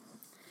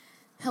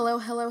Hello,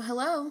 hello,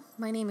 hello.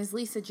 My name is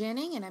Lisa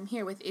Janning, and I'm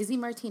here with Izzy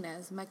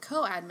Martinez, my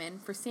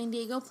co-admin for San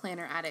Diego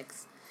Planner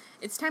Addicts.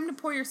 It's time to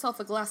pour yourself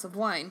a glass of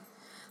wine.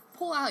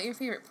 Pull out your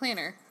favorite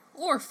planner,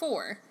 or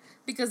four,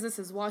 because this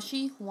is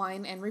Washi,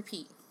 Wine, and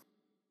Repeat.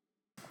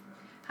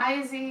 Hi,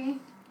 Izzy.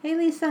 Hey,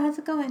 Lisa. How's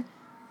it going?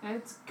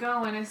 It's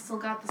going. I still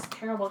got this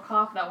terrible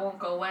cough that won't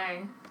go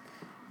away.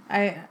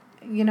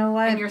 You know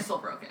what? And you're still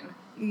broken.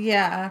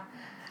 Yeah.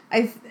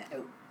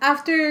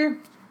 After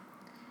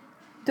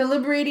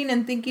deliberating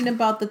and thinking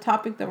about the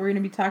topic that we're going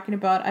to be talking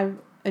about, I've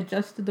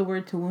adjusted the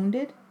word to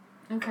wounded.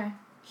 Okay.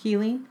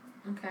 Healing.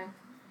 Okay.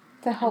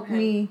 To help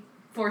me.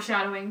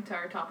 Foreshadowing to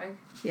our topic.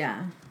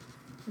 Yeah.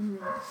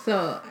 Mm-hmm.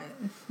 So,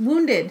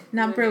 wounded,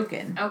 not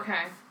broken.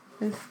 Okay.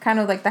 It's kind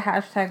of like the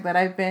hashtag that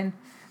I've been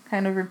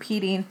kind of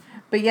repeating.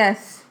 But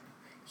yes,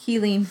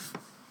 healing,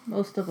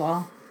 most of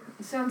all.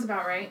 Sounds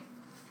about right.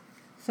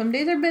 Some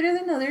days are better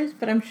than others,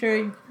 but I'm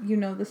sure you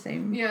know the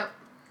same. Yeah.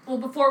 Well,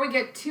 before we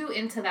get too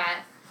into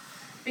that,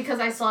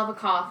 because I still have a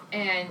cough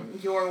and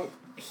you're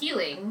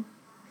healing,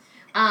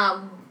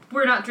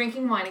 we're not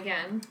drinking wine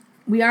again.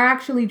 We are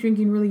actually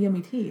drinking really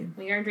yummy tea.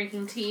 We are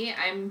drinking tea.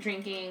 I'm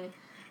drinking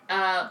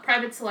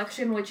Private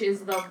Selection, which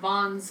is the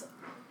Vaughn's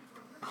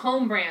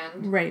home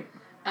brand. Right.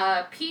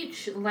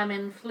 Peach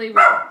lemon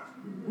flavor.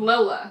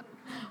 Lola.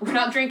 We're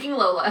not drinking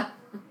Lola.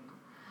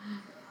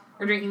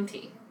 We're drinking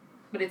tea.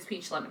 But it's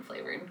peach lemon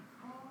flavored.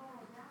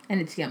 And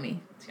it's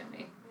yummy. It's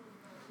yummy.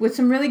 With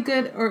some really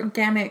good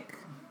organic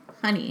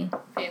honey.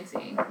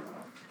 Fancy.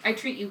 I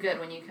treat you good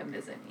when you come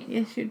visit me.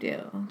 Yes, you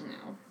do.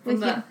 No.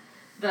 From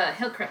the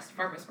Hillcrest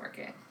Farmers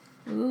Market.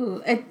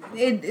 Ooh.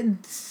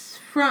 It's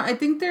from, I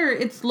think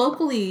it's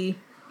locally.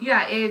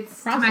 Yeah,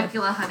 it's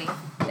Temecula honey.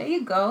 There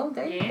you go.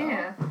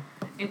 Yeah.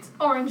 It's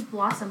orange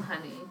blossom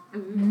honey.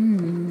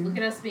 Ooh. Look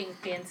at us being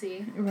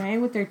fancy.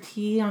 Right, with their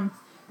tea on.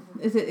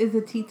 Is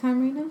it tea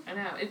time right now? I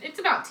know. It's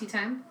about tea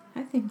time.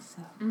 I think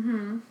so.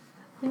 Mm-hmm.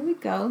 There we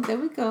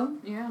go.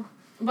 Yeah.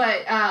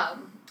 But,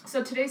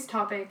 so today's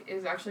topic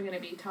is actually going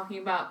to be talking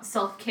about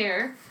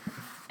self-care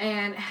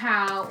and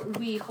how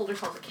we hold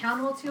ourselves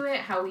accountable to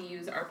it, how we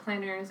use our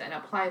planners and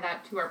apply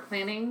that to our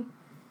planning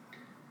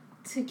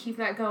to keep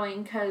that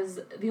going, because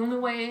the only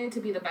way to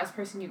be the best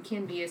person you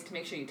can be is to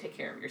make sure you take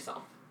care of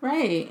yourself.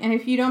 Right. And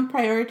if you don't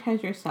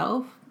prioritize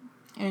yourself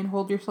and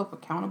hold yourself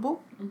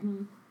accountable,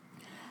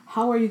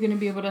 how are you going to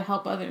be able to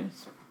help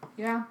others?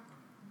 Yeah.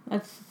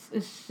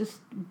 It's just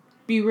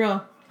be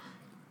real.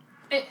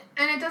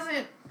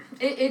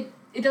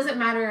 It doesn't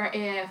matter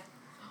if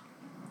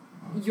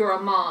you're a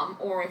mom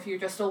or if you're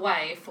just a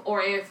wife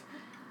or if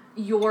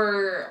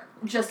you're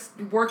just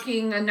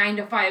working a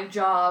 9-to-5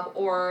 job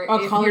or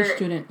a college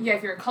student. Yeah,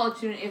 if you're a college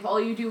student, if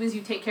all you do is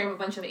you take care of a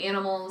bunch of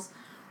animals,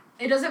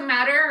 it doesn't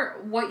matter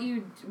what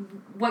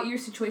your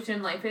situation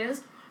in life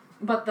is,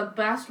 but the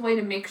best way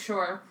to make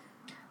sure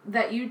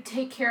that you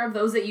take care of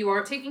those that you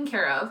are taking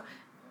care of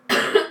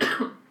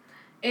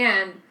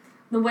and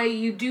the way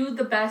you do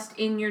the best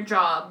in your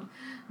job,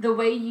 the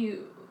way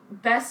you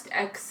best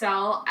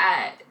excel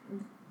at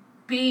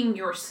being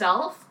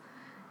yourself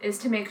is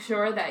to make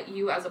sure that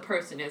you as a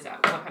person is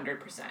at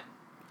 100%.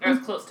 Or as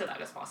close to that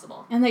as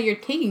possible. And that you're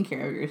taking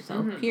care of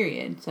yourself,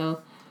 period.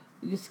 So,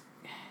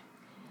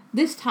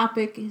 this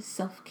topic is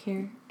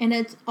self-care, and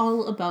it's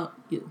all about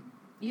you.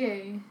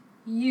 Yay.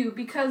 You,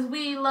 because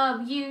we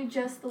love you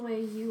just the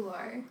way you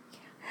are.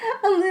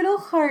 A little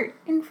heart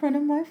in front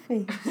of my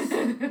face.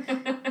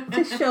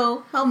 To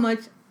show how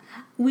much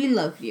we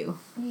love you.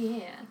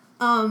 Yeah.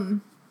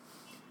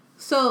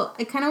 So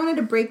I kind of wanted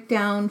to break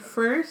down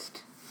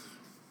first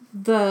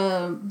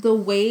the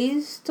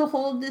ways to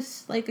hold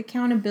this like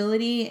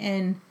accountability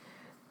and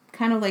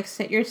kind of like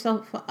set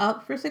yourself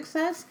up for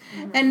success.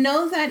 And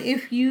know that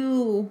if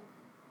you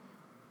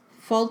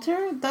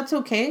falter, that's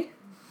okay.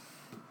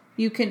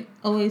 You can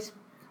always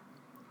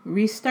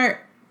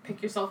restart.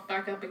 Pick yourself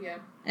back up again.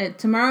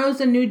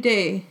 Tomorrow's a new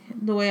day,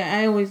 the way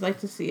I always like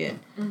to see it.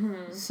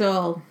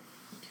 So,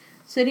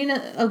 setting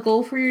a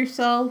goal for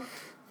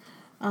yourself,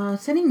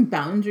 setting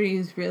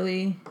boundaries,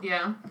 really.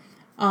 Yeah.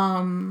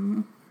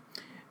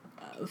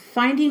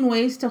 Finding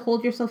ways to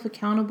hold yourself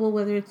accountable,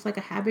 whether it's like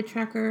a habit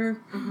tracker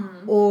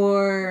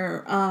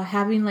or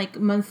having like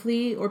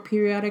monthly or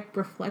periodic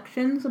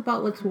reflections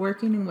about what's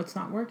working and what's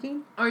not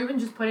working. Or even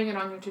just putting it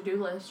on your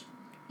to-do list.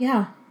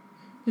 Yeah.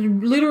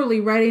 Literally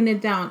writing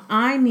it down.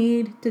 I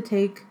need to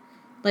take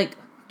like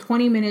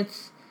 20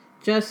 minutes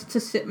just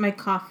to sip my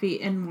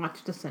coffee and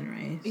watch the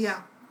sunrise.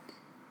 Yeah.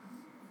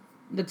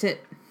 That's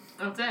it.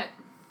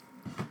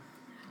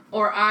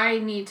 Or I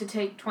need to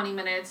take 20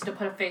 minutes to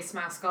put a face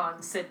mask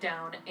on, sit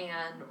down,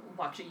 and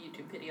watch a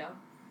YouTube video.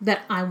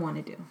 That I want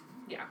to do.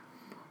 Yeah.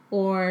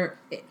 Or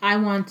I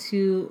want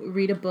to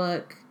read a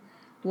book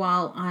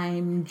while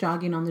I'm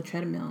jogging on the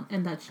treadmill,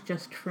 and that's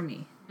just for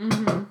me.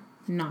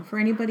 Not for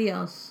anybody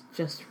else,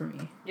 just for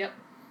me. Yep.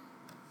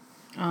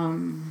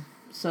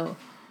 So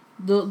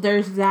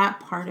there's that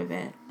part of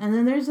it. And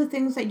then there's the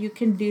things that you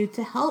can do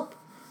to help.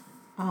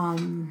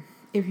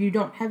 If you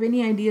don't have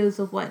any ideas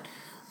of what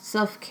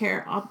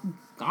self-care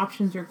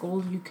options or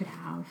goals you could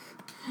have.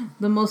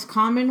 The most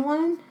common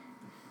one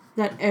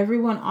that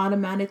everyone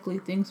automatically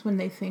thinks when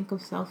they think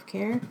of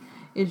self-care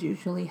is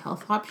usually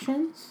health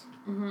options.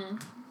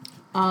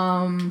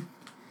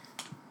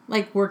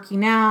 Like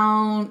working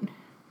out,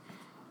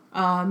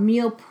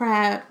 meal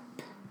prep,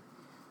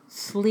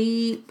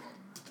 sleep,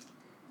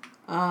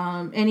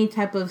 any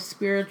type of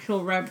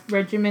spiritual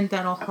regimen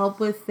that'll help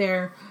with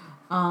their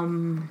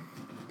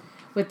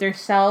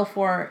self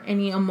or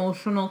any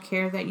emotional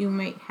care that you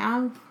might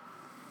have,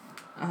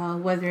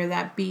 whether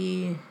that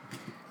be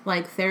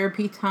like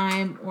therapy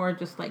time or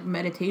just like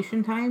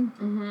meditation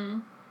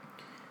time,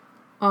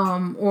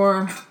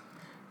 or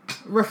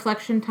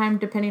reflection time,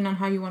 depending on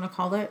how you want to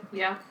call it.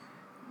 Yeah.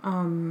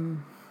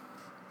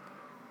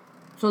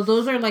 So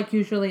those are like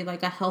usually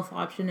like a health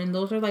option, and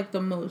those are like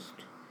the most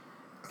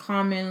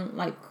common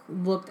like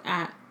looked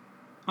at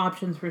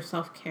options for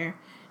self-care.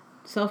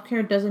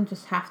 Self-care doesn't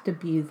just have to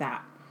be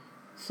that.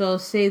 So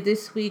say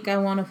this week I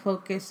want to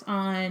focus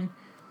on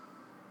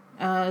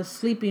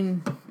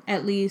sleeping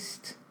at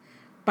least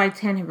by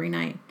 10 every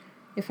night.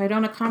 If I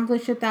don't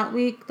accomplish it that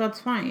week, that's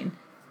fine.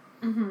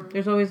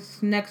 There's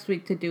always next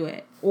week to do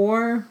it.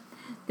 Or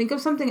think of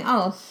something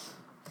else.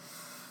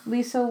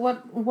 Lisa,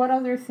 what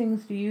other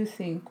things do you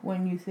think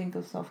when you think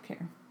of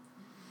self-care?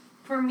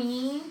 For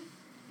me,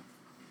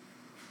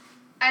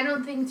 I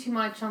don't think too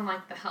much on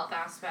like the health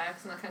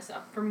aspects and that kind of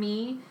stuff. For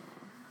me,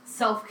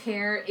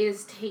 self-care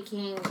is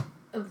taking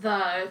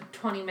the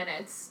 20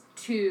 minutes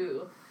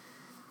to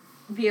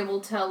be able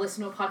to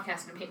listen to a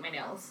podcast and paint my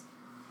nails.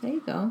 There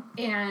you go.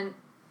 And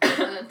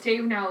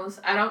Dave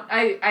knows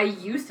I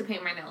used to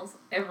paint my nails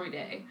every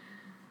day.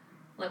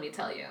 Let me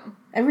tell you.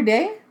 Every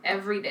day?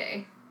 Every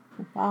day.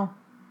 Wow.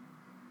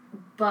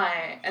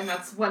 And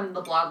that's when the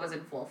blog was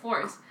in full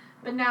force.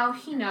 But now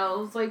he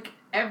knows, like,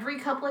 every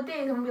couple of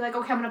days I'm going to be like,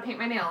 okay, I'm going to paint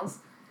my nails.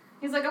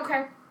 He's like,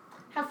 okay,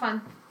 have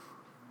fun.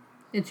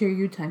 It's your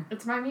you time.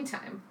 It's my me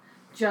time.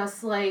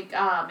 Just like,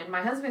 in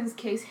my husband's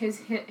case, his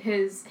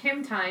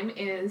him time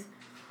is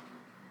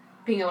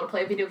being able to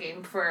play a video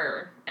game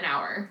for an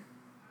hour.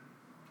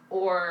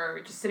 Or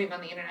just sitting on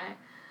the internet.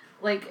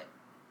 Like,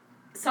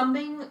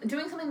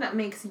 doing something that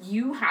makes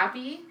you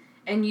happy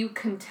and you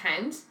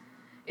content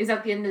is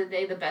at the end of the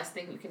day the best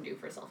thing you can do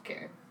for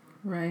self-care.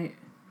 Right.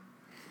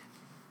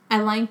 I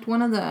liked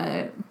one of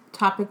the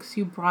topics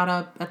you brought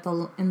up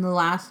in the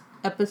last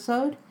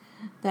episode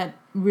that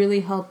really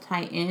helped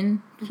tie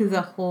in to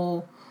the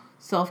whole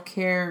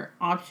self-care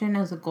option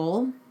as a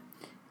goal.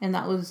 And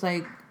that was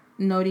like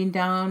noting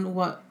down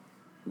what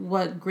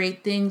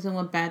great things and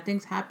what bad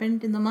things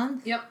happened in the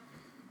month. Yep.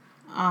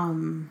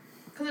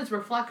 Because it's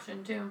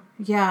reflection too.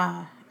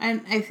 Yeah.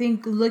 And I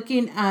think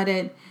looking at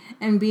it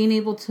and being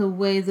able to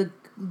weigh the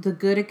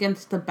good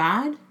against the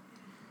bad.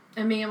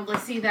 And being able to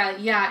see that,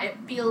 yeah, it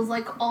feels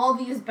like all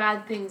these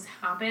bad things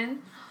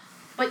happen,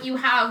 but you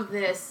have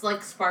this,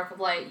 like, spark of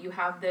light. You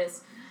have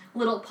this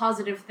little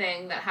positive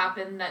thing that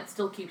happened that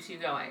still keeps you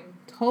going.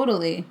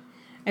 Totally.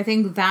 I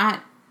think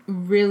that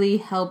really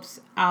helps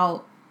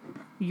out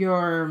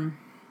your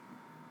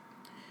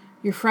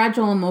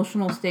fragile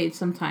emotional state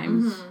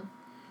sometimes.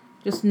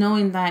 Just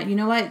knowing that, you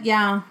know what,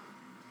 yeah,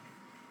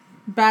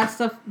 bad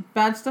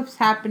stuff's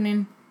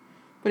happening,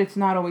 but it's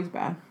not always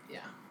bad.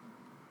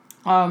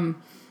 Yeah.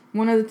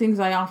 One of the things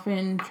I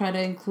often try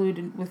to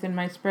include within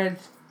my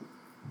spreads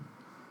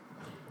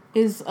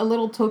is a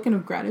little token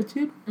of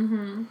gratitude.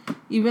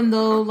 Even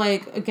though,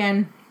 like,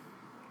 again,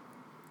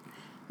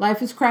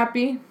 life is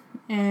crappy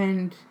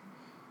and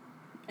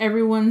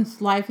everyone's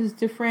life is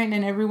different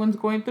and everyone's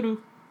going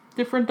through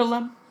different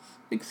dilemmas.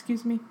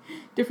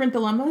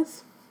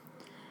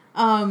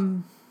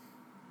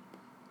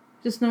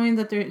 Just knowing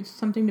that there's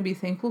something to be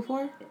thankful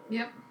for.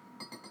 Yep.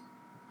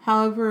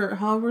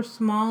 However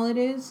small it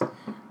is,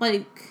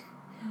 like,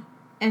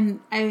 and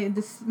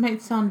this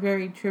might sound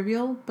very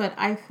trivial, but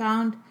I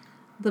found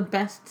the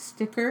best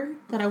sticker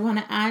that I want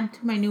to add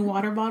to my new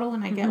water bottle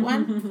when I get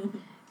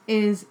one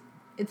it's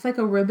like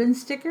a ribbon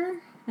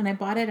sticker, and I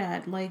bought it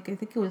at, like, I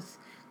think it was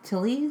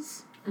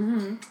Tilly's.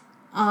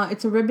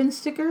 It's a ribbon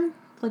sticker,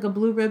 like a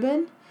blue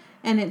ribbon,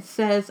 and it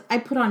says, "I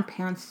put on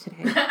pants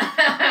today."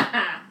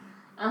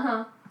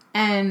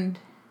 And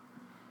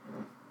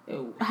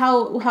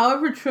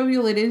however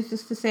trivial it is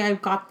just to say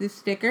I've got this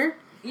sticker.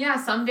 Yeah,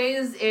 some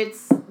days it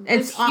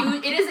is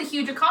a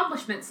huge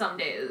accomplishment some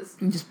days.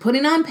 I'm just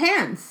putting on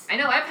pants. I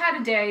know, I've had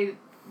a day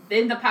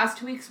in the past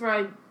 2 weeks where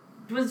I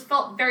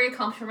felt very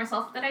accomplished for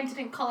myself that I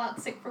didn't call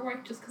out sick for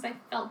work just because I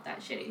felt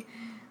that shitty.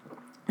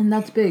 And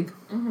that's big.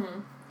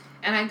 And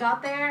I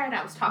got there and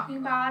I was talking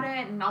about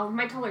it and all of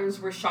my tellers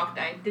were shocked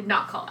I did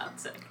not call out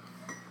sick.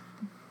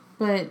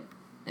 But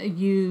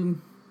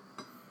you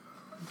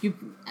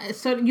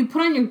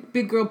put on your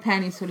big girl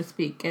panties, so to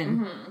speak,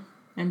 and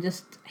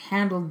just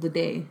handled the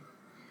day.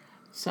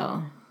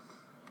 So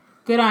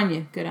good on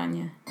you.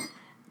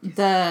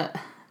 The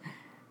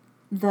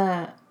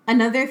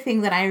another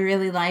thing that I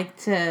really like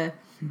to,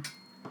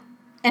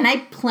 and I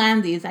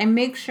plan these, I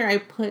make sure I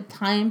put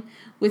time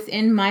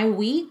within my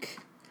week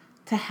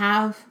to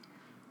have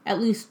at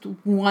least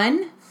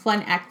one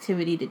fun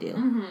activity to do.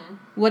 Mm-hmm.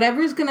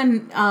 Whatever's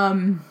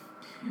gonna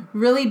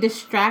really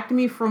distract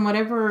me from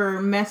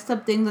whatever messed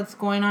up thing that's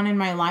going on in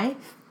my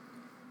life.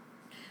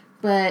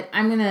 But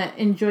I'm gonna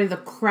enjoy the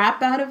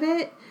crap out of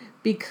it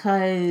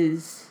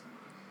because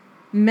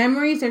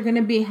memories are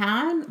gonna be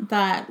had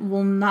that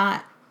will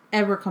not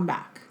ever come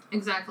back.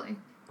 Exactly.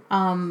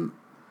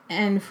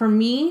 And for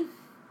me,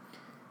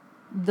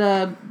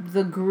 the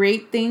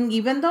great thing,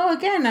 even though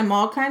again I'm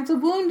all kinds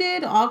of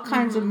wounded, all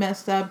kinds of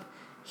messed up,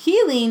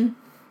 healing,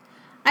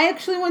 I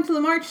actually went to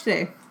the march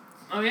today.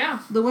 Oh yeah.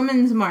 The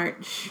Women's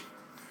March.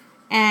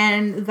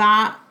 And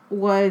that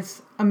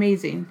was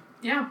amazing.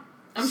 Yeah.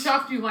 I'm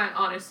shocked you went,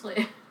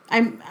 honestly.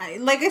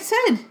 Like I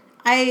said,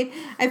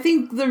 I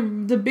think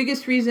the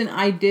biggest reason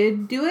I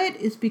did do it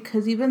is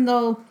because even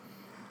though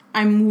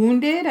I'm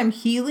wounded, I'm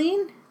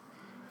healing,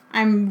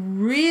 I'm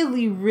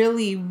really,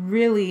 really,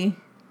 really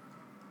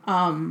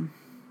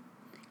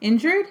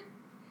injured.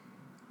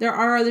 There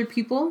are other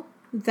people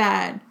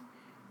that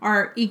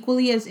are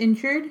equally as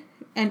injured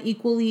and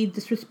equally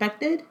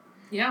disrespected.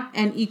 Yeah.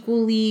 And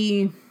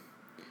equally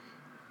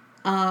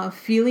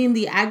feeling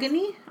the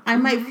agony. I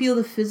might feel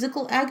the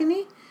physical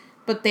agony,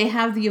 but they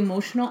have the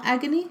emotional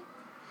agony.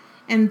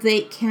 And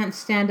they can't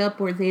stand up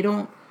or they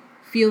don't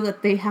feel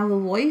that they have a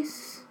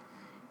voice.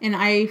 And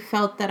I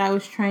felt that I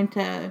was trying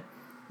to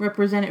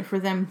represent it for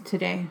them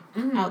today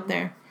out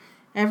there.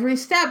 Every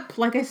step,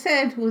 like I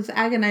said, was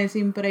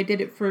agonizing, but I did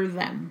it for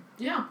them.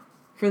 Yeah.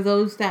 For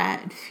those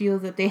that feel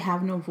that they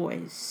have no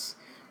voice,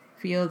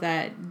 feel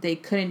that they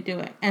couldn't do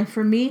it. And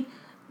for me,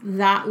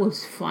 that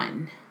was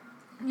fun.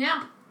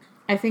 Yeah.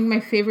 I think my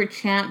favorite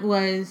chant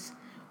was,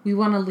 "We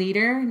want a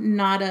leader,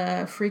 not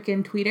a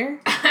freaking tweeter."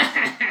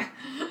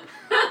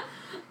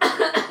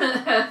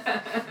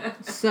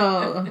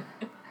 So,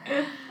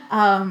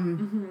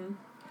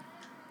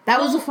 that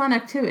was a fun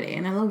activity,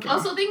 and I loved it.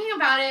 Also, thinking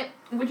about it,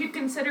 would you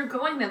consider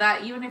going to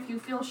that even if you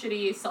feel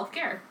shitty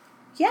self-care?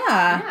 Yeah.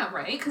 Yeah,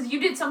 right? Because you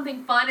did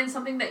something fun and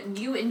something that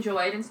you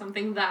enjoyed and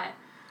something that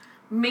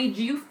made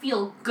you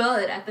feel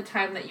good at the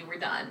time that you were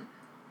done.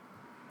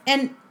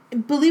 And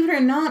believe it or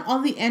not, all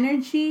the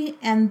energy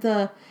and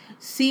the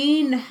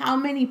seeing how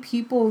many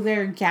people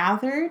there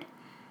gathered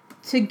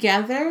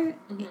together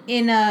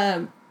in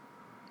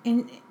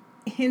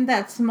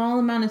that small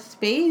amount of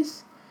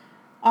space,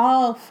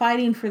 all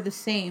fighting for the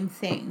same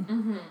thing.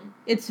 Mm-hmm.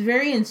 It's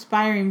very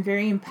inspiring,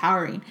 very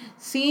empowering.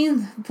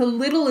 Seeing the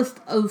littlest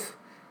of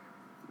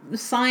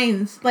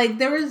signs, like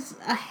there was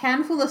a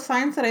handful of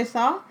signs that I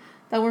saw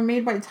that were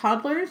made by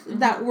toddlers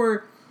that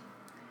were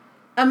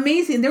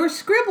amazing. They were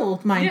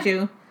scribbled, mind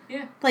you.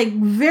 Yeah. Like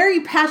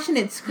very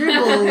passionate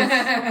scribbles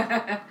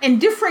in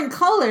different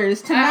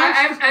colors to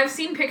match. I've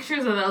seen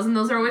pictures of those, and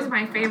those are always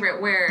my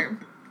favorite, where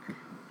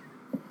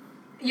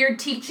you're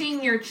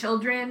teaching your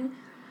children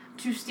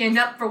to stand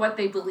up for what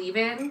they believe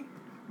in,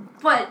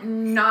 but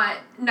not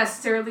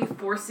necessarily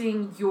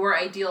forcing your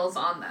ideals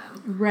on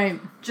them. Right.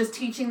 Just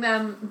teaching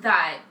them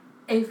that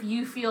if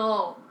you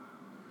feel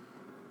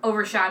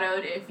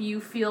overshadowed, if you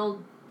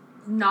feel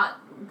not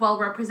well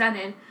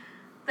represented,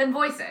 then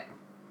voice it.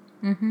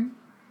 Mm-hmm.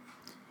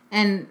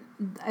 And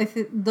I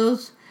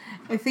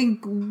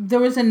think there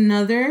was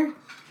another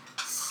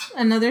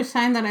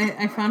sign that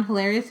I found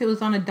hilarious. It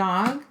was on a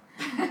dog.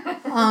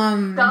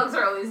 Dogs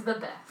are always the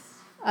best.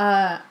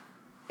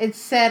 It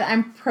said,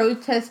 "I'm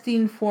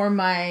protesting for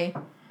my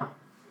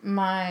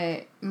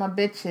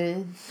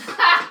bitches,"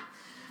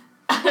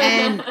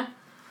 and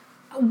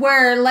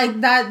where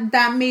like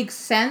that makes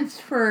sense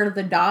for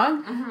the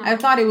dog. I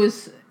thought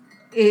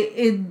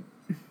it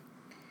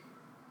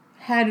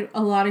had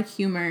a lot of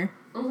humor.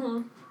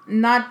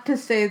 Not to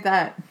say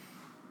that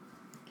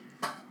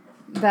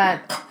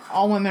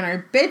all women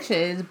are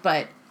bitches,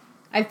 but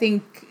I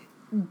think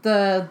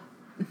they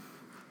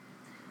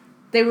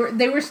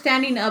were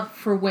standing up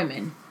for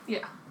women.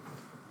 Yeah.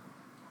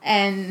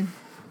 And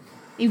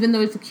even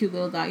though it's a cute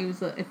little dog, I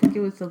think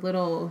it was a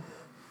little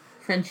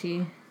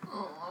Frenchie.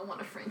 Oh, I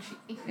want a Frenchie.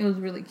 It was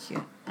really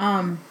cute.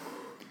 Yeah,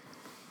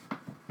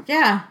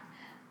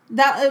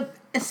 that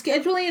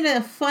scheduling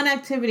a fun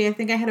activity. I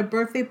think I had a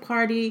birthday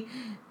party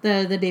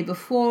the day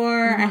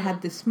before. I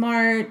had this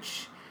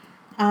march.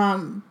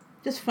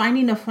 Just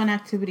finding a fun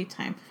activity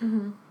time.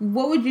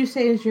 What would you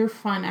say is your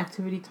fun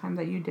activity time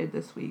that you did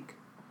this week?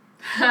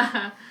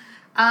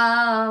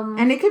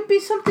 And it could be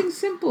something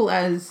simple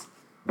as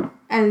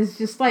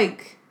just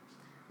like.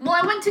 Well,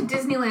 I went to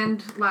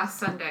Disneyland last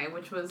Sunday,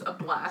 which was a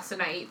blast,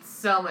 and I ate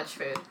so much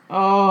food.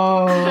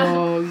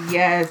 Oh,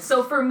 yes.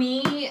 So for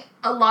me,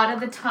 a lot of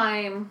the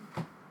time,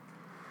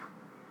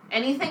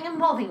 anything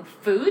involving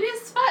food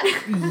is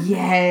fun.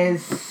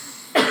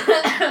 Yes.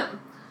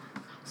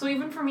 So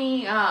even for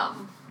me,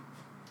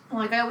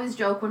 like I always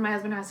joke when my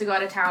husband has to go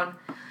out of town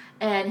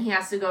and he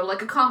has to go to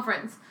like a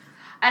conference.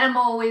 And I'm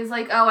always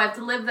like, oh, I have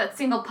to live that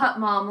single pup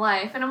mom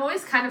life. And I'm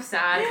always kind of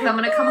sad because I'm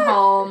going to come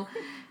home.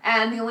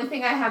 And the only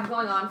thing I have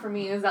going on for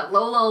me is that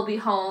Lola will be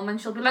home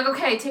and she'll be like,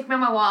 okay, take me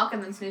on my walk.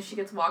 And then as soon as she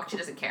gets walked, she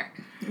doesn't care.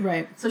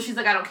 Right. So she's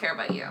like, I don't care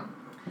about you.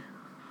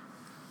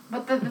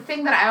 But the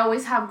thing that I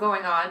always have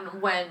going on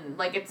when,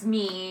 like, it's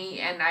me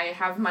and I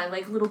have my,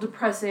 like, little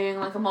depressing,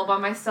 like, I'm all by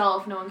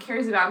myself, no one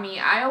cares about me,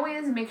 I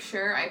always make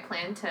sure I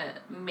plan to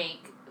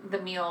make the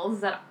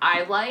meals that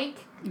I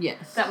like.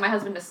 Yes. That my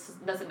husband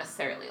doesn't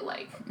necessarily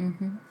like.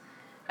 Mm-hmm.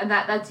 And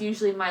that's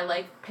usually my,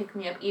 like,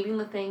 pick-me-up, eating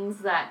the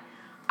things that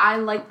I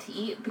like to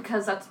eat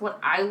because that's what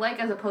I like,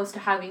 as opposed to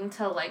having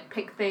to, like,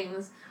 pick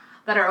things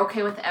that are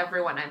okay with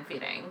everyone I'm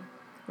feeding.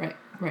 Right.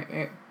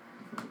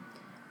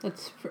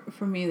 That's,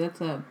 for me,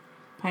 that's a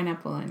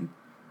pineapple and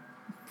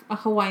a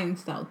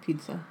Hawaiian-style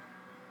pizza.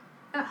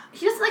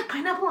 He doesn't like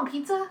pineapple on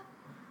pizza?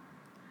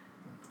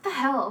 What the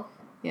hell?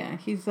 Yeah,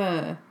 he's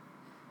for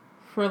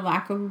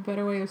lack of a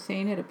better way of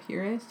saying it, a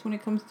purist when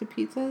it comes to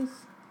pizzas.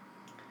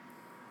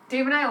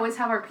 Dave and I always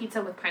have our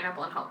pizza with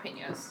pineapple and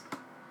jalapenos.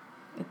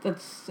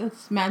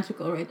 That's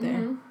magical right there.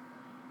 Mm-hmm.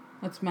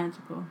 That's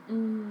magical.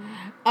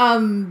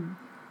 Mm.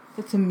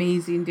 That's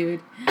amazing,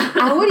 dude.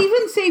 I would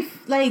even say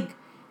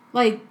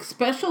like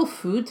special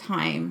food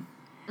time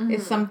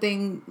is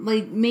something,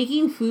 like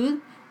making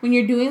food when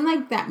you're doing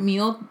like that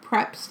meal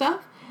prep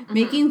stuff.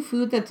 Making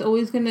food that's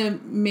always gonna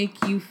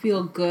make you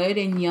feel good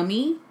and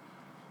yummy,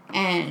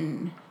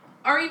 and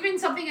or even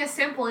something as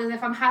simple as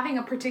if I'm having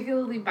a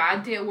particularly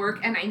bad day at work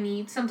and I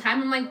need some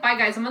time, I'm like, bye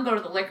guys, I'm gonna go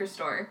to the liquor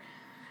store.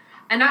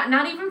 And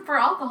not even for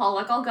alcohol,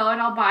 like I'll go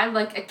and I'll buy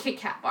like a Kit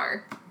Kat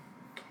bar.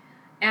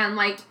 And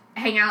like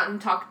hang out and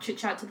talk chit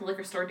chat to the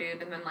liquor store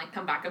dude and then like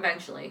come back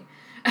eventually.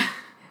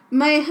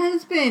 my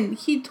husband,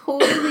 he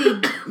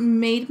totally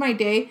made my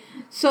day.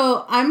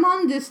 So I'm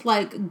on this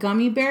like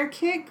gummy bear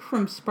kick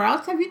from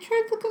Sprouts. Have you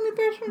tried the gummy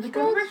bears from Sprouts? The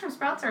gummy bears from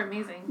Sprouts are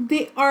amazing.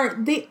 They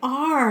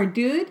are,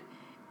 dude.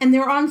 And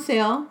they're on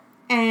sale.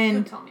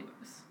 And don't tell me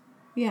this.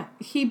 Yeah,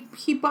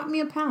 he bought me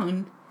a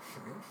pound.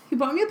 He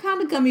bought me a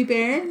pound of gummy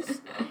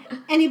bears,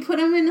 and he put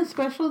them in a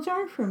special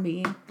jar for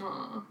me.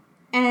 Aww.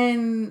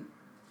 And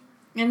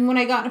when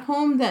I got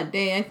home that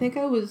day, I think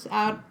I was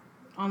out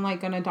on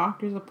like on a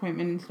doctor's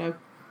appointment and stuff.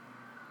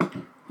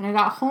 When I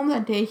got home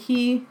that day,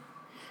 he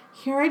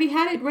already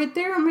had it right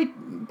there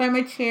on by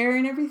my chair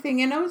and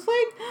everything, and I was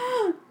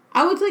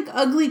like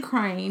ugly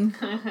crying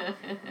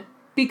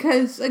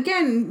because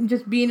again,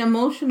 just being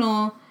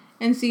emotional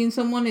and seeing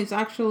someone is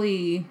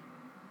actually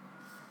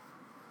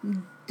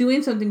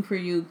doing something for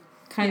you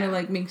kind of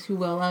like makes you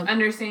well up.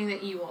 Understanding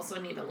that you also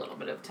need a little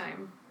bit of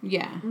time.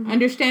 Yeah. Mm-hmm.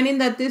 Understanding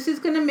that this is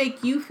going to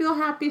make you feel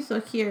happy,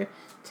 so here,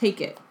 take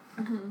it.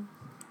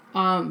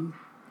 Mm-hmm.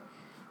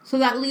 So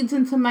that leads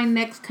into my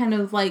next kind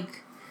of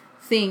like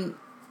thing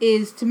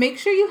is to make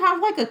sure you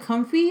have like a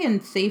comfy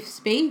and safe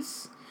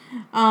space.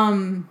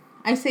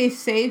 I say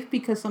safe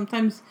because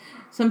sometimes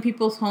some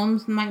people's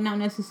homes might not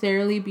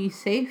necessarily be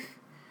safe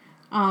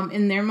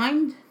in their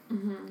mind.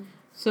 Mm-hmm.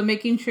 So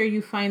making sure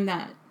you find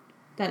that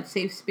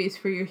safe space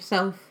for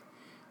yourself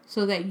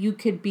so that you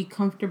could be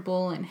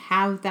comfortable and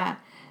have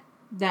that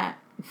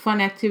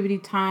fun activity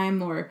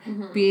time or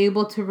be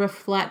able to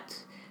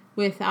reflect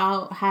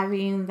without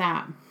having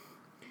that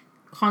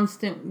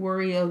constant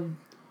worry of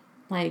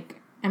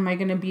like, am I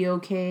going to be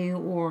okay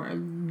or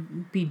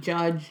be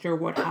judged or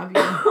what have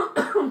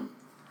you.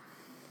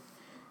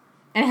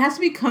 And it has to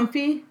be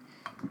comfy.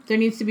 There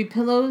needs to be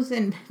pillows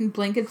and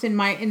blankets in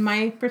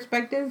my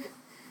perspective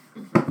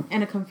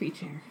and a comfy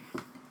chair.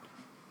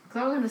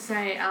 Because I was going to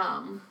say,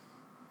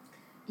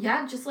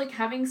 just like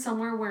having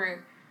somewhere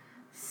where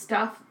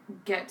stuff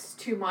gets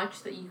too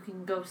much that you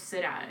can go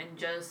sit at and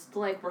just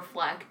like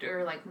reflect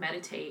or like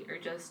meditate or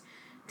just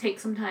take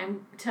some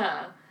time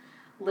to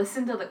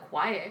listen to the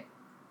quiet.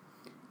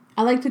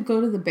 I like to go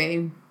to the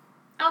bay.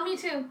 Oh, me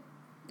too.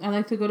 I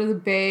like to go to the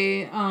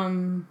bay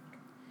and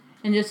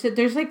just sit.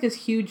 There's like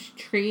this huge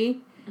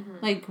tree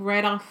like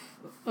right off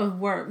of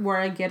where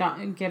I get out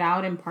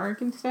and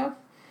park and stuff.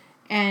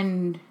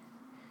 And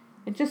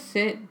I just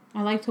sit.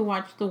 I like to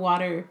watch the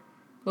water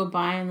go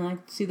by and like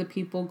see the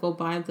people go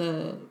by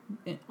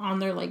on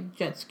their like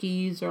jet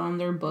skis or on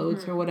their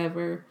boats or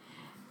whatever,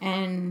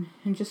 and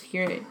just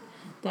hear it.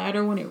 That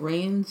or when it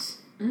rains.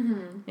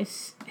 I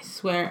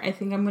swear, I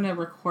think I'm gonna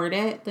record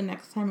it the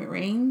next time it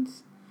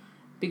rains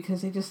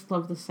because I just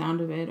love the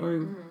sound of it.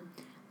 Or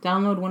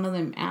download one of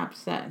them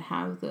apps that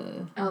have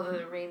the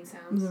rain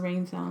sounds. The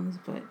rain sounds,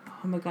 but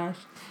oh my gosh,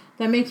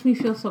 that makes me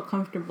feel so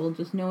comfortable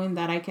just knowing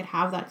that I could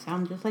have that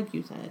sound just like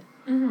you said,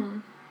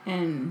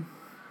 and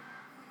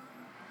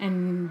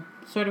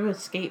sort of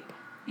escape.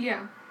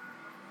 Yeah.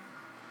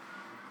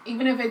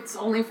 Even if it's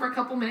only for a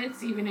couple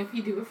minutes, even if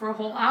you do it for a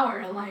whole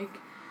hour, like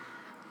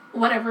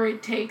whatever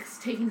it takes,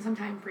 taking some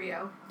time for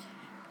you.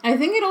 I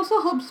think it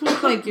also helps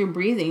with like your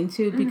breathing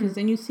too, because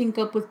then you sync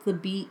up with the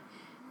beat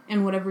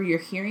and whatever you're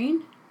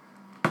hearing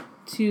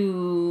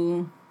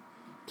to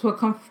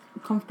a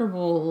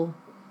comfortable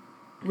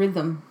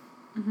rhythm,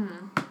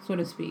 so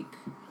to speak.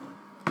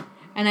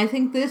 And I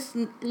think this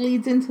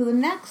leads into the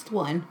next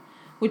one,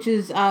 which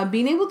is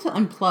being able to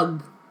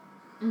unplug.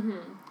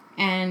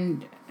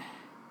 And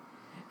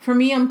for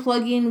me,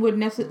 unplugging would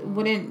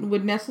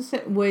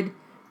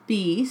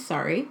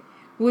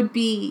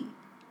be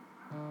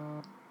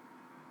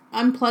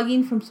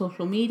unplugging from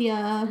social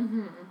media,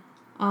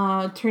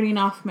 turning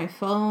off my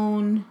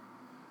phone,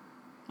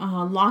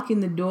 locking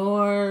the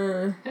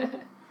door,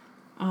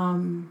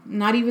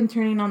 not even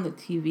turning on the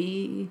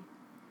TV.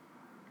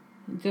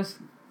 Just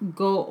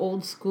go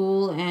old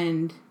school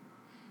and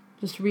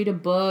just read a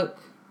book,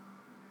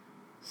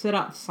 sit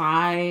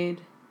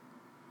outside,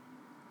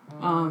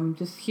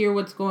 just hear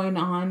what's going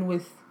on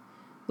with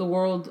the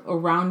world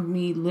around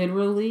me,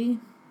 literally.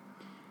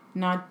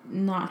 Not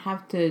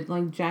have to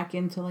like jack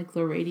into like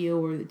the radio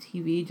or the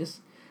TV. Just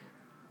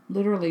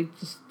literally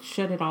just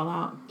shut it all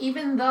out.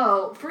 Even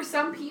though for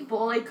some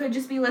people it could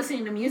just be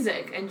listening to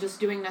music and just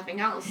doing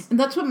nothing else. And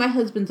that's what my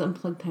husband's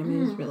unplugged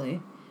time is,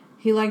 really.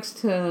 He likes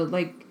to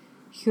like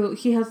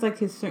he has like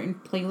his certain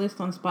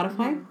playlist on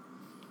Spotify,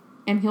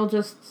 and he'll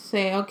just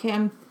say, "Okay,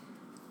 I'm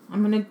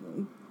gonna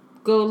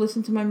go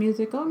listen to my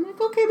music." Oh, I'm like,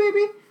 "Okay,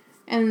 baby."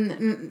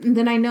 And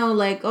then I know,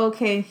 like,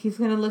 okay, he's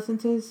going to listen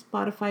to his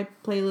Spotify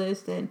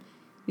playlist and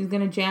he's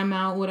going to jam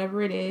out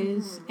whatever it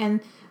is. And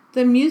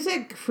the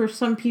music, for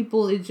some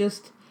people, it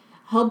just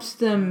helps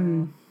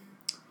them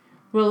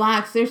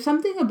relax. There's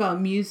something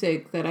about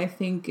music that I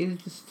think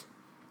is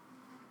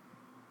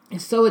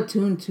so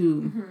attuned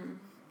to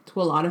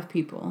a lot of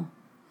people.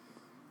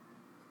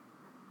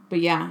 But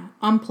yeah,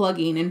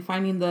 unplugging and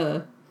finding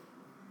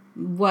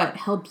what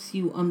helps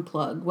you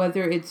unplug,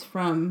 whether it's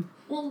from...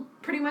 Well,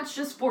 pretty much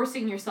just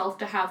forcing yourself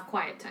to have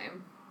quiet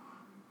time.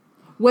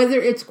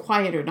 Whether it's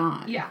quiet or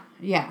not. Yeah.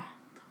 Yeah.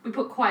 We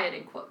put quiet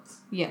in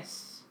quotes.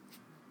 Yes.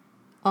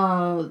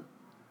 And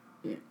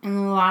the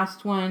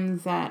last one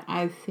that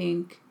I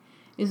think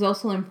is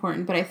also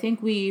important, but I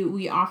think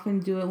we often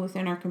do it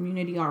within our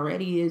community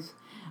already, is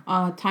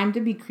time to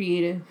be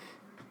creative.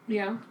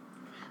 Yeah.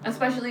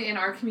 Especially in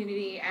our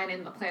community and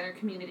in the planner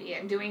community,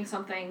 and doing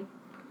something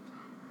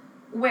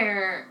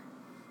where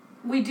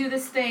we do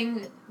this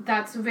thing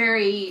that's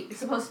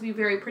supposed to be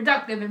very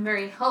productive and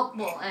very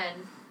helpful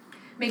and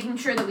making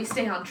sure that we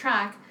stay on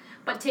track,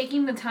 but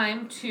taking the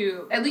time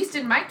to, at least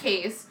in my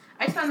case,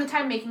 I spend the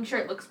time making sure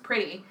it looks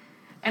pretty.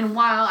 And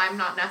while I'm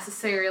not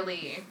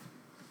necessarily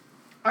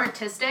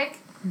artistic,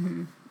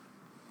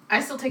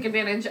 I still take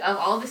advantage of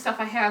all the stuff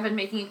I have and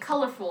making it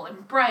colorful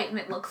and bright, and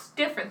it looks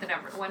different than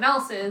everyone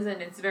else's,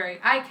 and it's very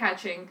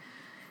eye-catching.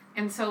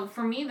 And so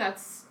for me,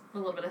 that's a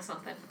little bit of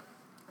something.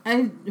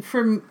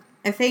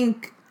 I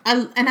think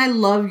I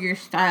love your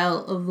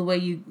style of the way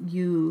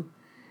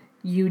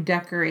you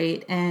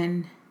decorate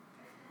and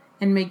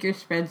make your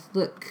spreads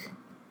look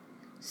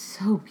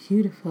so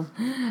beautiful.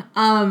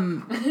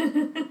 I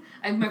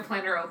have my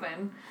planner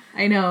open.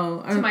 I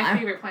know. It's my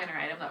favorite planner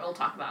item that we'll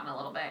talk about in a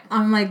little bit.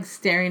 I'm like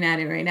staring at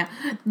it right now.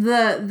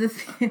 The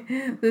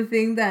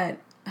thing that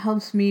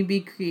helps me be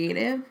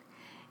creative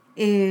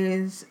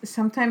is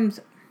sometimes,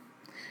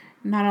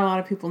 not a lot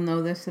of people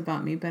know this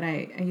about me, but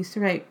I used to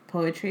write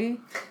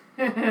poetry.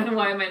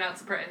 Why am I not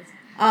surprised?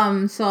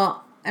 So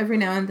every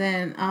now and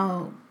then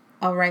I'll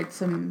write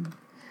some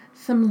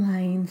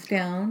lines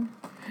down,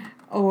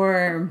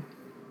 or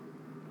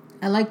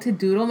I like to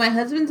doodle. My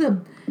husband's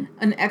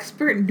an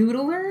expert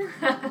doodler,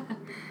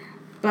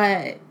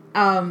 but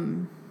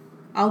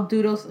I'll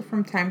doodle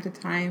from time to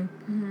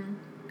time.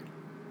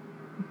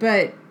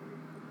 But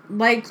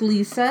like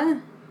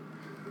Lisa,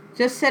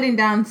 just setting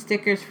down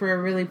stickers for a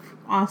really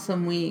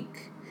awesome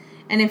week.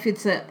 And if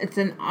it's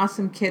an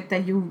awesome kit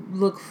that you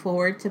look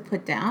forward to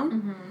put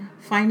down,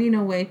 finding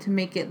a way to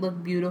make it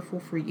look beautiful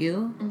for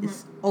you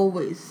is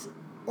always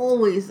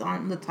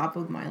on the top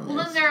of my list.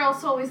 Well, then there are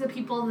also always the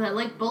people that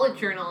like bullet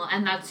journal,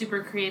 and that's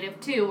super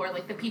creative too, or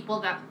like the people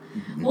that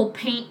will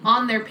paint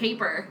on their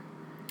paper.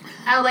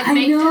 And like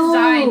make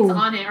designs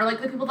on it, or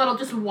like the people that'll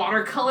just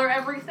watercolor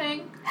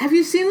everything. Have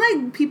you seen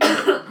like people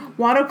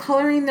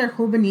watercoloring their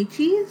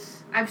Hobonichis?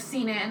 I've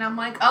seen it, and I'm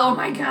like, oh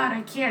my god,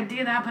 I can't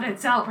do that, but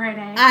it's so pretty.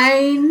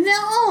 I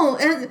know,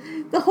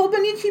 and the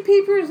Hobonichi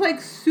paper is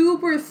like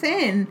super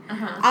thin.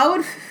 I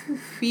would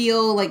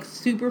feel like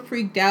super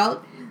freaked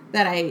out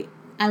that I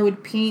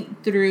would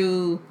paint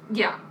through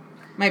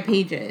my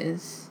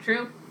pages.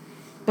 True.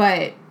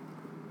 But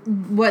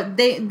what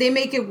they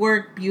make it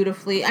work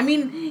beautifully. I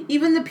mean,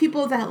 even the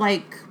people that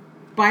like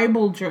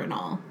Bible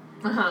journal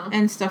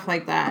and stuff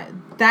like that.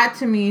 That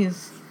to me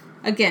is,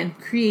 again,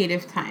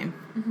 creative time.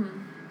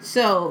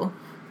 So,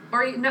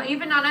 or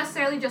even not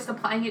necessarily just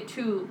applying it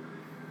to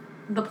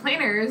the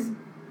planners,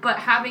 but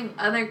having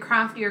other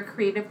crafty or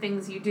creative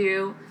things you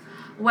do,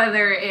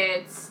 whether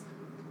it's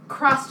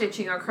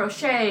cross-stitching or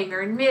crocheting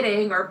or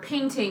knitting or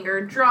painting or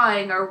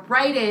drawing or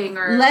writing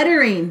or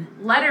lettering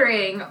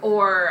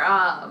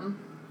or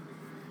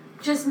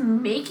just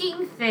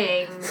making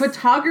things,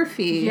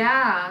 photography,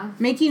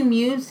 making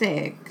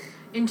music,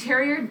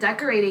 interior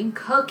decorating,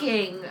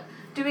 cooking,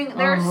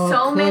 there are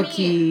so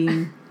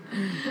many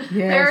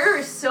there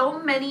are so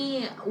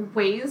many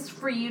ways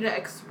for you to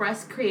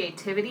express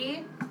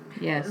creativity.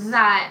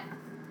 That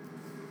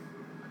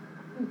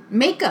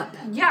makeup.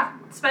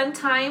 Spend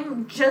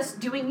time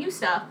just doing you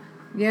stuff.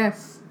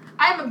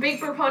 I'm a big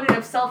proponent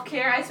of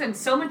self-care. I spend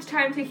so much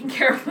time taking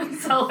care of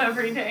myself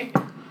every day.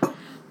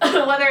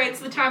 Whether it's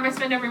the time I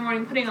spend every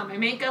morning putting on my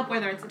makeup,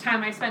 whether it's the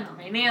time I spend on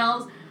my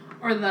nails,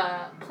 or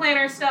the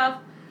planner stuff,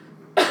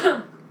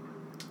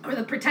 or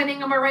the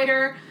pretending I'm a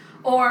writer,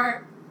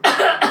 or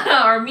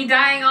or me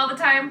dying all the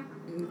time.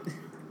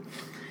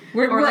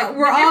 We're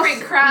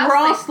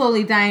all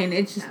slowly dying.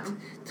 It's just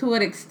to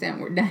what extent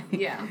we're dying.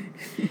 Yeah.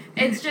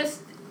 It's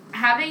just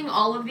having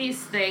all of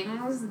these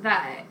things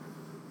that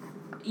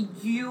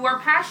you are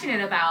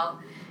passionate about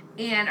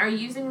and are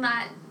using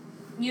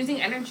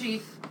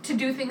energy to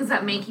do things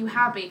that make you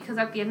happy, because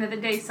at the end of the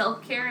day,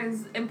 self-care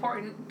is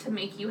important to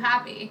make you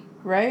happy.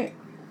 Right.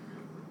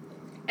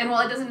 And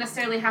while it doesn't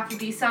necessarily have to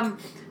be some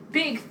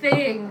big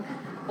thing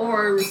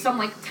or some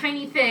like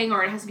tiny thing,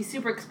 or it has to be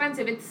super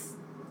expensive,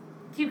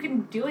 you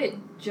can do it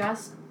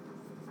just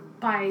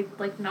by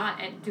like not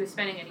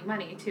spending any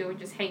money too, and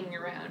just hanging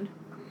around.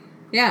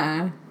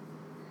 Yeah.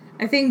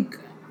 I think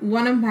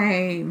one of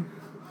my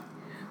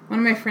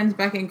friends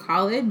back in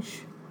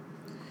college,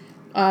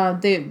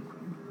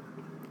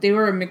 they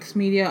were a mixed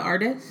media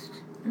artist.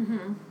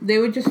 Mm-hmm. They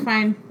would just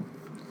find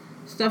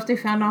stuff they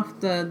found off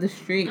the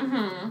street.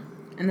 Mm-hmm.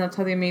 And that's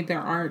how they made their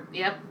art.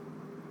 Yep.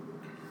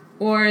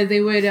 Or they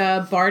would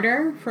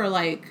barter for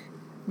like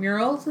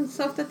murals and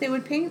stuff that they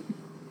would paint.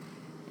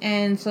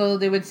 And so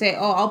they would say,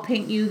 "Oh, I'll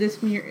paint you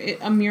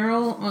a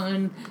mural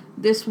on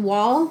this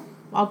wall.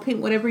 I'll paint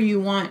whatever you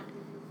want.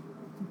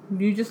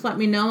 You just let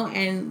me know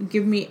and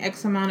give me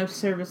X amount of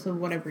service of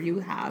whatever you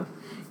have.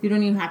 You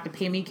don't even have to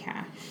pay me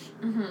cash."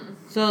 Mm-hmm.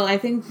 So I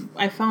think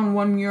I found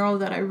one mural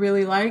that I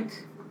really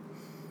liked,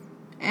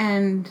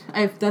 and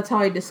that's how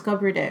I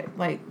discovered it.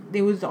 Like,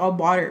 it was all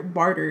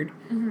bartered.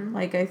 Mm-hmm.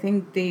 Like, I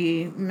think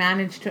they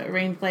managed to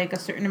arrange like a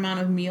certain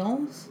amount of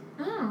meals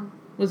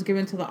was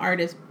given to the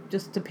artist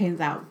just to paint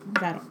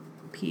that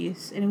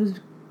piece, and it was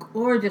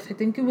gorgeous. I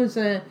think it was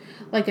an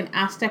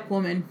Aztec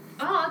woman.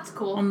 Oh, that's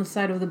cool. On the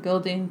side of the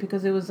building,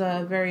 because it was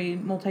a very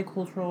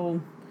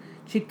multicultural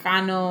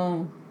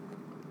Chicano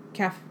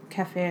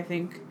cafe, I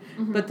think.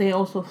 Mm-hmm. But they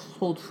also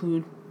sold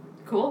food.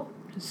 Cool.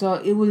 So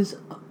it was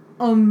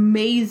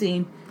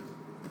amazing.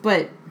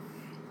 But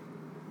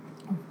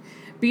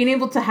being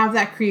able to have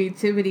that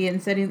creativity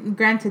and setting,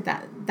 granted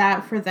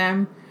that for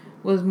them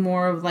was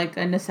more of like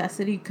a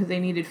necessity because they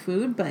needed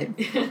food, but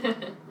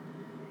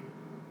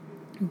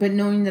but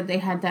knowing that they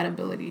had that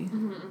ability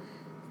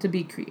to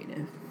be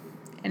creative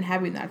and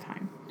having that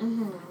time.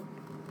 Mm-hmm.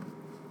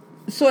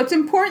 So it's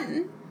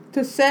important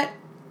to set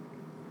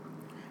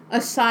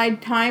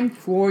aside time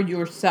for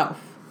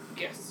yourself.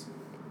 Yes.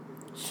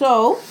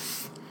 So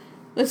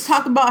let's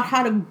talk about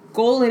how to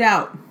goal it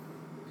out.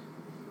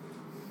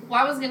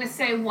 Well, I was going to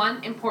say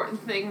one important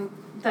thing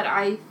that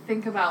I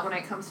think about when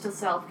it comes to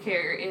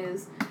self-care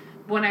is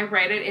when I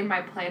write it in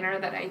my planner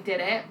that I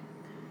did it,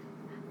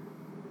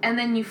 and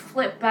then you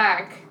flip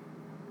back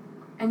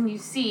and you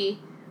see,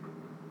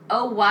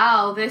 oh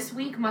wow, this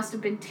week must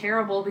have been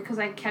terrible because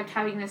I kept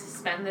having to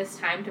spend this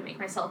time to make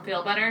myself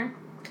feel better.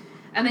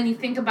 And then you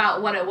think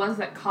about what it was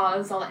that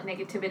caused all that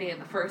negativity in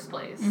the first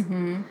place.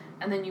 Mm-hmm.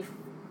 And then you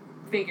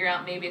figure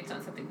out maybe it's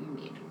not something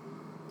you need.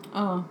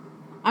 Oh,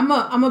 I'm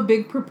a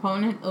big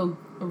proponent of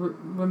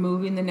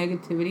removing the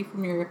negativity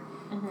from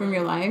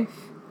your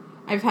life.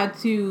 I've had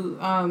to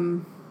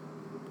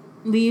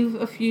leave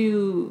a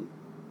few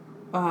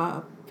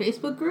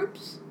Facebook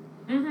groups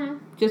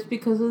just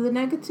because of the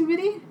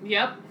negativity.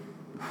 Yep.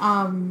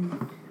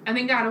 I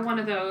think out of one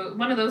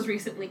of those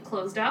recently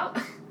closed out.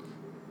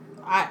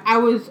 I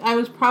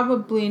was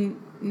probably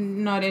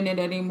not in it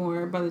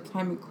anymore by the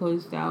time it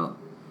closed out,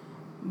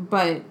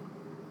 but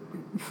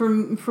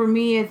for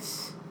me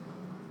it's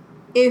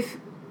if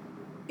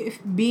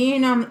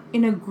being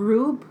in a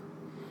group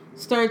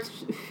starts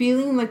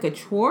feeling like a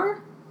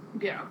chore,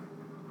 yeah,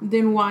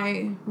 then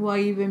why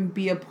even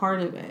be a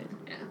part of it?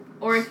 Yeah.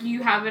 Or if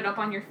you have it up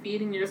on your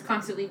feed and you're just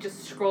constantly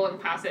just scrolling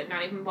past it,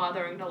 not even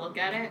bothering to look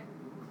at it.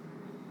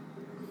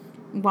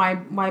 Why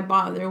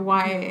bother?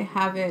 Why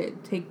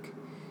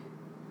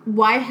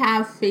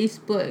have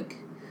Facebook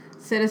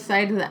set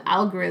aside the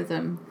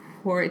algorithm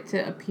for it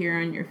to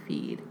appear on your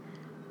feed?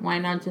 Why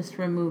not just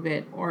remove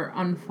it or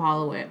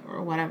unfollow it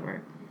or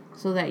whatever,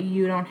 so that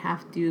you don't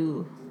have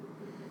to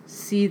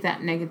see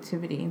that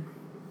negativity?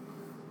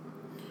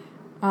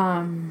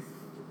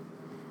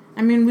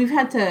 I mean, we've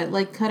had to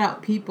like cut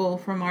out people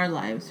from our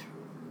lives.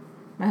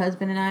 My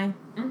husband and I.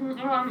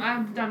 Mm-hmm.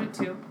 I've done it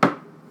too.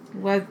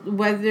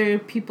 Whether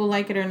people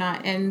like it or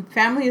not, and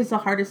family is the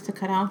hardest to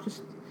cut out.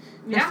 Just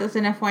as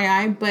an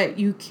FYI, but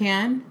you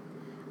can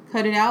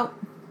cut it out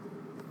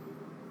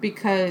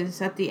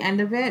because at the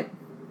end of it,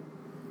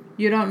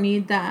 you don't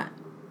need that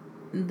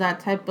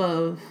type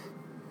of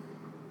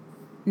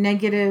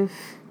negative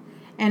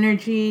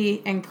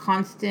energy and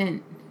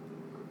constant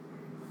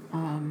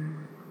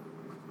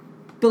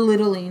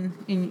belittling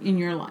in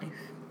your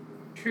life.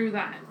 True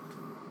that.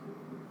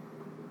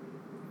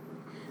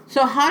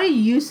 So how do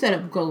you set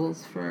up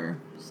goals for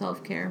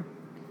self-care,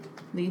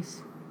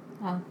 Lise?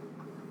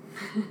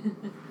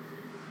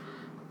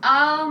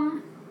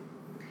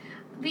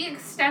 The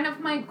extent of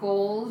my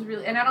goals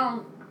really, and I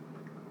don't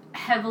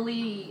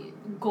heavily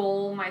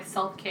goal, my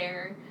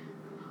self-care.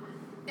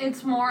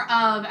 It's more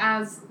of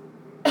as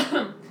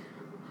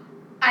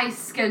I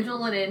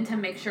schedule it in to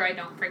make sure I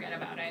don't forget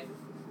about it.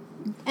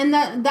 And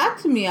that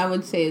to me, I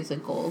would say is a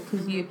goal,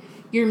 because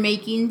you're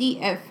making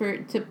the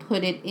effort to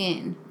put it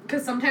in.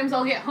 Because sometimes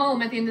I'll get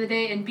home at the end of the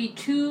day and be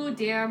too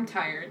damn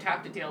tired to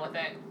have to deal with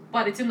it.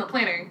 But it's in the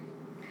planner,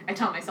 I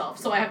tell myself,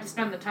 so I have to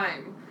spend the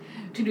time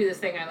to do this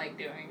thing I like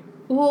doing.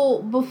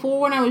 Well, before,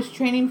 when I was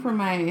training for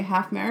my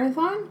half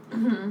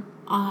marathon,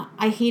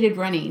 I hated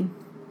running.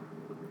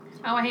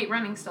 Oh, I hate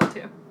running still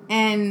too.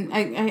 And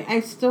I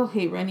still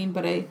hate running,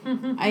 but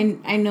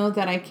I know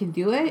that I can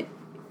do it.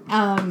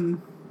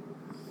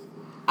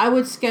 I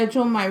would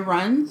schedule my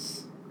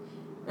runs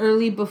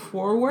early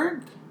before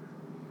work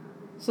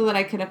so that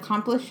I could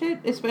accomplish it,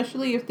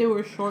 especially if they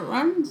were short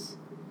runs.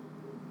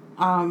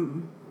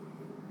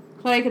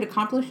 So that I could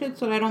accomplish it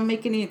so that I don't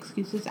make any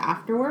excuses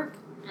after work.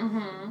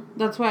 Mm-hmm.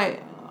 That's why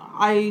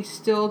I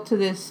still, to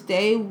this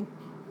day,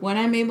 when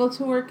I'm able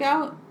to work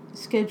out,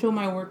 schedule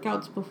my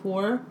workouts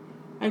before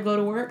I go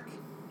to work.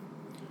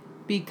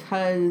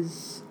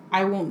 Because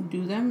I won't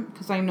do them.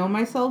 Because I know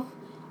myself.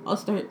 I'll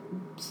start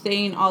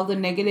saying all the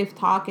negative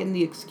talk and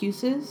the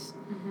excuses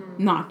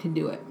not to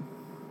do it.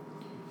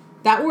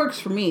 That works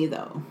for me,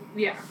 though.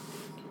 Yeah.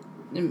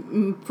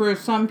 And for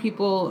some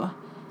people,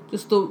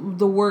 just the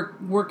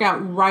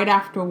workout right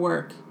after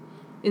work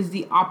is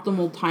the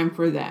optimal time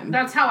for them.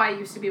 That's how I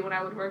used to be when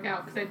I would work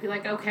out. Because I'd be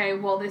like, okay,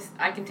 well,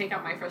 I can take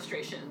out my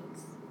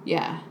frustrations.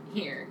 Yeah.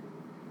 Here.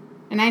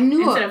 And I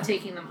knew instead of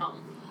taking them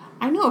home.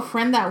 I knew a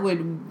friend that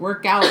would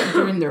work out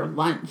during their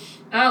lunch.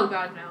 Oh,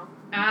 God, no.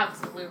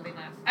 Absolutely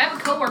not. I have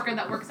a coworker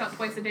that works out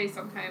twice a day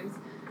sometimes.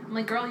 I'm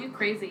like, girl, you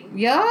crazy.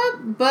 Yeah,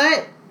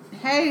 but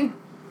hey.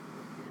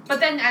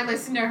 But then I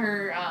listened to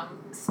her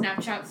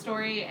Snapchat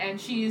story, and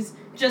she's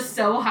just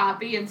so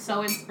happy and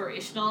so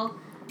inspirational.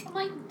 I'm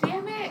like,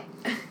 damn it.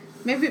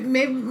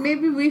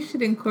 Maybe we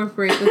should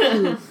incorporate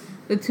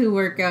the two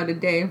workout a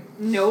day.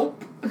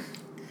 Nope.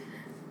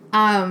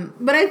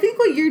 But I think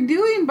what you're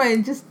doing by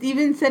just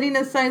even setting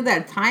aside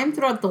that time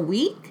throughout the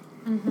week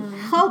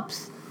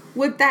helps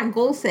with that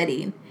goal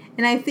setting.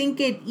 And I think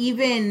it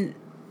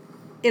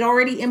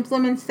already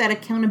implements that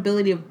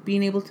accountability of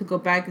being able to go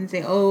back and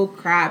say, oh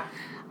crap,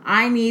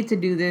 I need to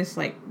do this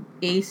like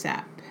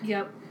ASAP.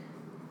 Yep.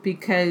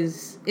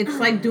 Because it's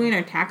like doing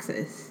our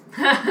taxes.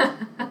 You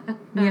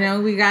know,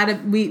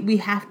 we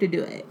have to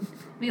do it.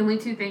 The only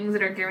two things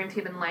that are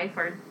guaranteed in life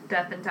are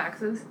death and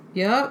taxes.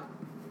 Yep.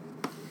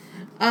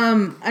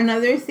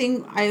 Another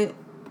thing I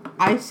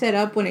set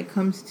up when it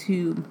comes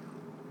to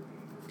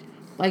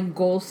like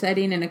goal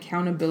setting and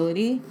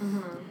accountability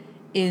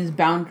is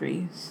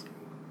boundaries.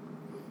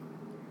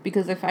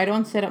 Because if I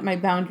don't set up my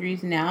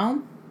boundaries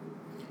now,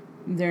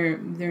 they're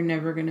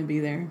never gonna be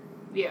there.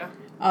 Yeah.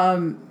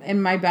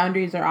 And my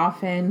boundaries are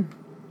often,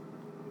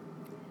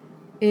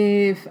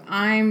 if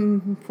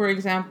I'm, for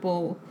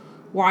example,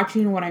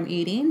 watching what I'm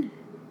eating,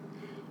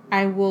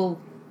 I will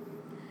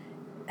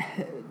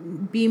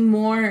be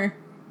more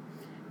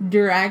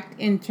direct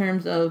in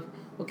terms of,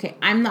 okay,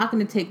 I'm not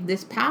going to take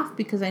this path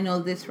because I know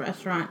this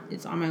restaurant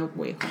is on my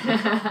way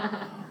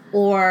home.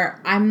 Or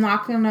I'm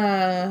not going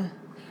to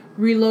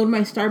reload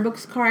my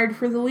Starbucks card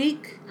for the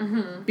week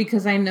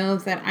because I know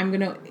that I'm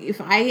going to, if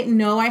I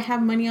know I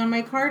have money on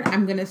my card,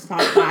 I'm going to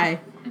stop by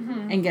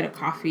and get a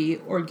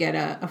coffee or get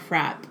a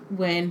frap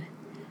when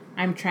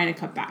I'm trying to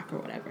cut back or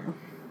whatever.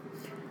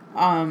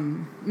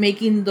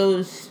 Making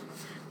those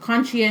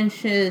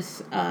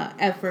conscientious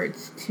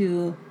efforts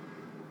to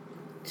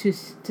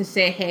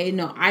say, hey,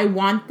 no, I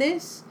want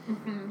this,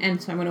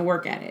 and so I'm going to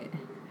work at it.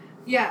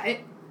 Yeah,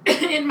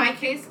 in my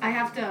case, I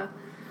have to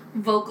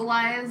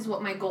vocalize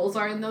what my goals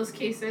are in those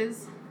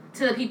cases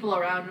to the people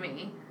around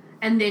me,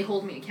 and they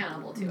hold me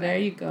accountable to it. There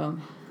you go.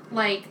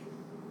 Like,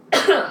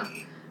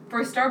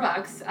 for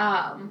Starbucks,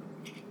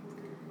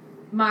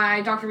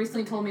 my doctor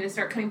recently told me to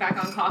start cutting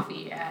back on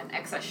coffee and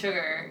excess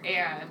sugar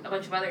and a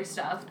bunch of other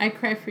stuff. I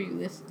cry for you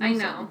this. I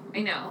know.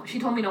 She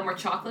told me no more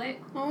chocolate.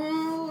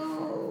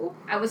 Oh.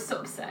 I was so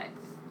upset.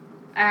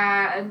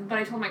 But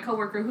I told my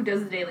coworker who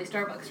does the daily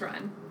Starbucks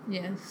run.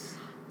 Yes.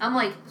 I'm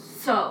like,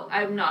 so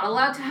I'm not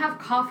allowed to have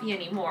coffee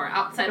anymore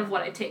outside of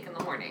what I take in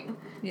the morning.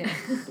 Yes.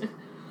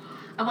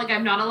 I'm like,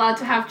 I'm not allowed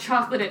to have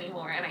chocolate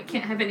anymore, and I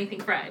can't have anything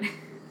fried.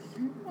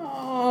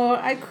 Oh,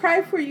 I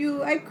cry for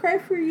you. I cry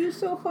for you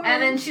so hard.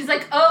 And then she's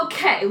like,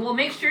 okay, well,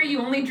 make sure you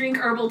only drink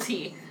herbal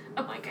tea.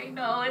 I'm like, I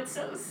know, it's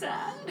so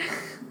sad.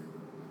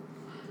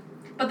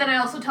 But then I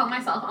also tell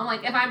myself, I'm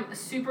like, if I'm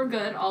super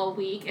good all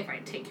week, if I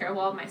take care of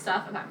all of my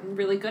stuff, if I'm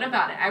really good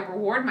about it, I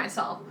reward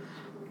myself.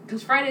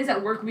 Because Fridays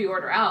at work, we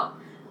order out.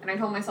 And I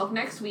told myself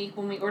next week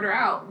when we order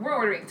out, we're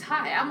ordering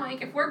Thai. I'm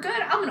like, if we're good,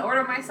 I'm going to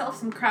order myself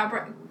some crab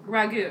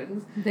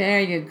ragoons.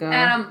 There you go.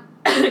 And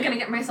I'm going to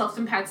get myself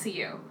some pad see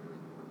ew.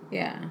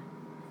 Yeah.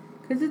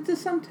 Because it's a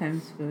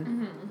sometimes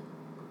food.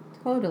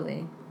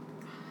 Totally.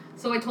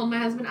 So I told my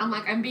husband, I'm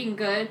like, I'm being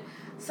good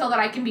so that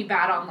I can be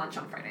bad on lunch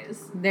on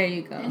Fridays. There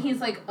you go. And he's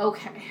like,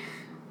 okay.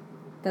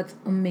 That's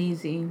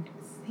amazing.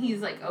 He's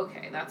like,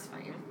 okay, that's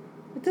fine.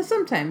 It's a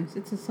sometimes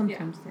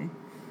thing.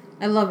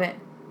 I love it.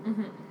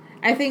 Mm-hmm.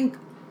 I think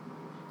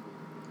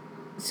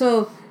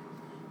so.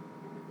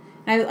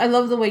 I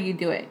love the way you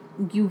do it.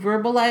 You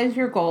verbalize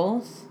your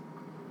goals.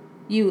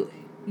 You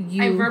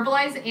I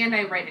verbalize and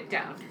I write it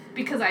down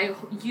because I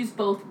use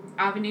both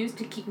avenues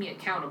to keep me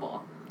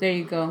accountable. There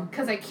you go.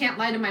 Because I can't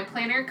lie to my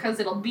planner because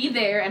it'll be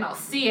there and I'll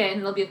see it and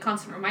it'll be a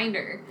constant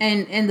reminder.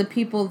 And the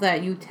people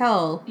that you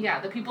tell. Yeah,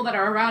 the people that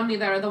are around me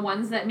that are the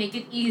ones that make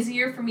it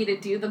easier for me to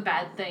do the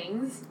bad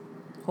things.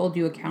 Hold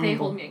you accountable. They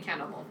hold me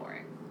accountable for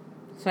it.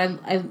 So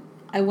I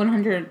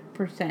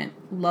 100%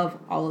 love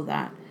all of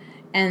that.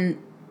 And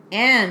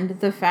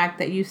the fact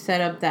that you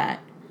set up that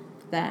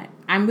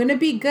I'm going to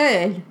be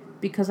good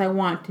because I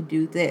want to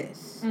do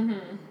this.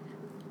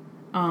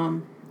 Mm-hmm.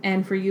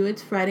 And for you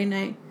it's Friday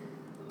night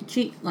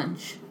cheat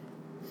lunch.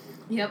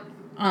 Yep.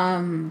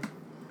 And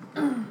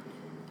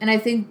I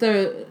think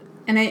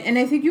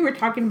I think you were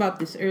talking about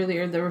this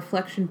earlier, the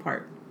reflection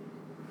part.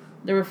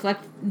 The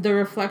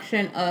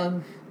reflection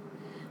of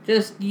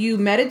just you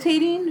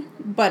meditating,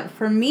 but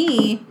for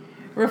me,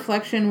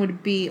 reflection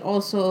would be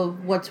also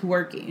what's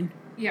working.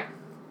 Yeah.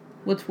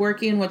 What's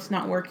working, what's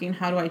not working,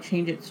 how do I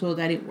change it so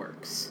that it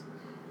works?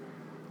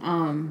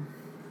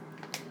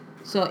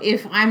 So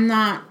if I'm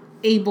not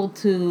able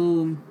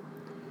to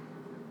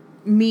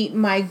meet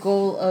my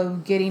goal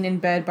of getting in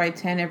bed by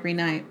 10 every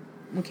night,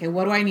 okay,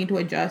 what do I need to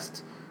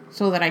adjust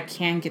so that I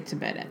can get to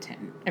bed at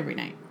 10 every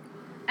night?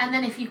 And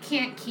then if you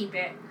can't keep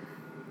it,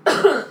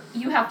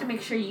 you have to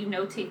make sure you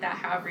notate that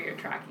however you're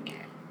tracking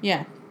it.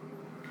 Yeah.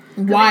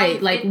 Why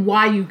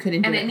you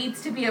couldn't do it. And it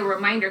needs to be a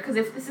reminder, because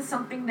if this is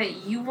something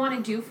that you want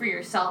to do for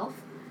yourself,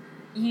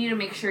 you need to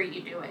make sure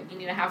you do it. You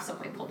need to have some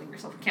way of holding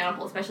yourself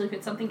accountable, especially if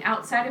it's something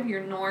outside of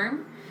your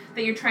norm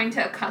that you're trying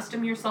to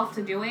accustom yourself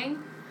to doing.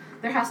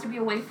 There has to be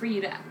a way for you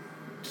to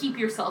keep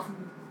yourself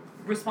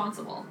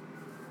responsible.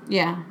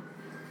 Yeah.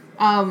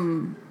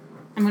 I'm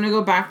going to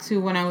go back to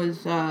when I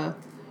was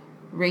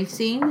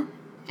racing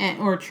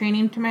or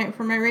training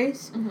for my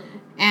race. Mm-hmm.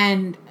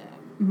 And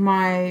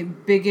my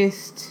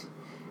biggest...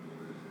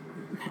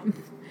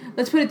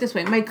 Let's put it this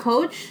way. My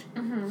coach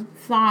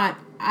thought...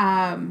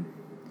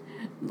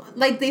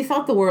 they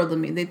thought the world of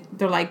me.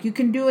 They're like, you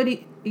can do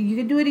it,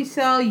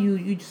 Isel.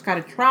 You just got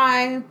to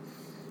try.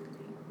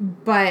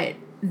 But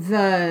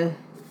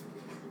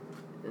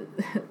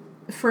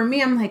for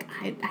me, I'm like,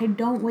 I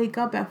don't wake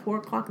up at 4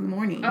 o'clock in the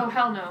morning. Oh,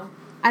 hell no.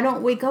 I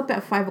don't wake up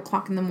at 5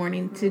 o'clock in the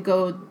morning to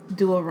go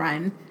do a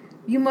run.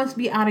 You must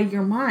be out of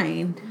your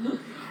mind.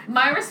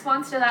 My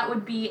response to that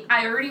would be,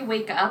 I already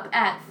wake up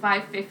at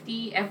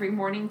 5:50 every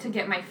morning to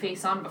get my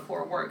face on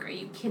before work. Are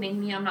you kidding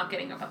me? I'm not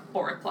getting up at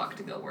 4 o'clock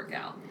to go work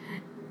out.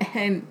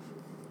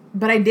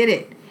 But I did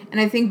it. And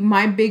I think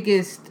my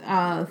biggest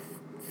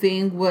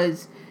thing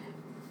was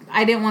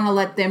I didn't want to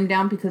let them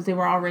down because they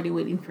were already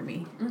waiting for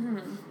me.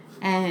 Mm-hmm.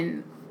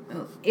 And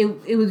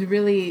it was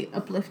really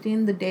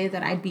uplifting the day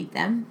that I beat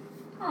them.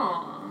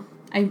 Aww.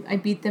 I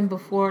beat them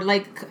before.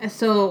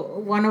 So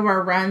one of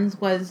our runs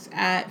was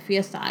at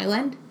Fiesta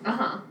Island.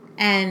 Uh-huh.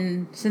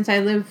 And since I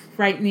live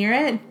right near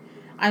it,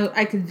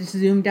 I could just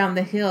zoom down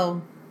the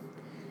hill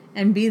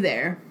and be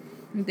there.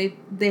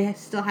 They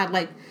still had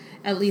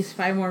at least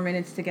 5 more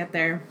minutes to get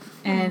there.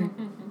 And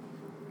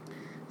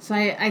so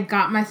I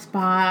got my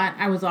spot.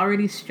 I was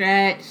already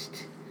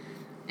stretched.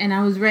 And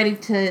I was ready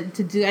to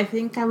do, I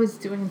think I was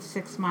doing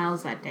 6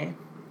 miles that day.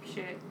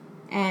 Shit.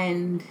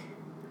 And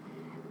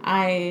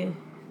I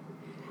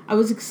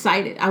was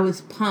excited. I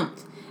was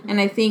pumped. And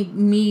I think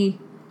me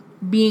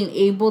being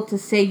able to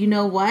say, you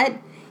know what?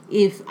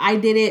 If I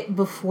did it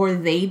before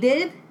they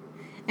did,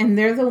 and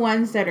they're the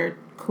ones that are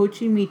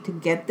coaching me to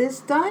get this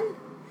done,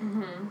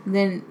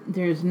 then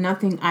there's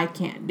nothing I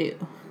can't do.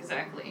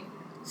 Exactly.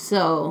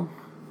 So,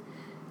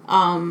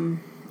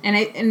 and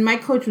my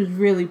coach was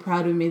really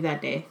proud of me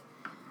that day.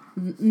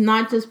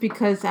 Not just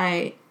because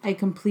I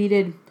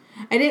completed,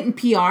 I didn't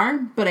PR,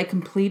 but I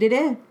completed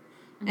it.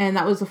 And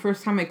that was the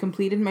first time I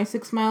completed my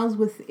 6 miles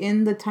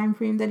within the time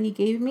frame that he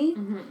gave me.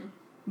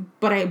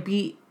 But I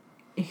beat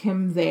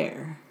him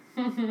there.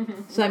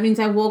 So that means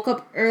I woke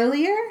up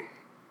earlier,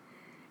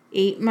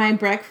 ate my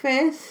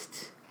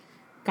breakfast,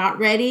 got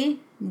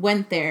ready,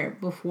 went there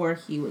before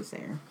he was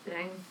there.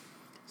 Dang.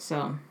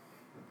 So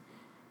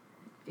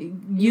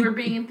you were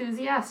being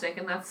enthusiastic,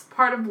 and that's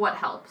part of what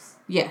helps.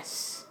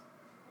 Yes.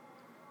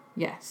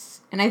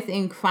 And I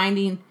think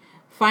fine-tuning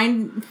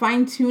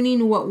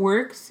what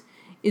works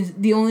is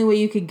the only way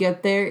you could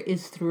get there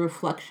is through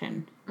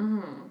reflection.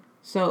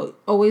 So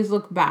always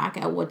look back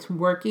at what's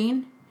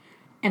working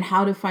and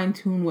how to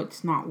fine-tune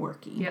what's not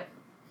working. Yep.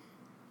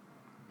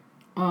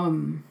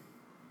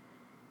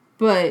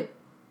 But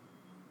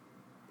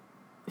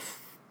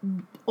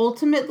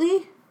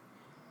ultimately,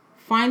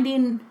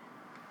 finding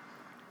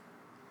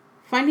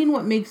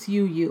what makes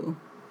you you.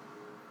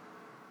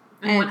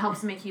 And what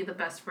helps make you the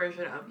best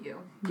version of you.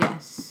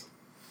 Yes.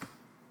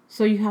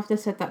 So you have to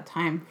set that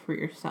time for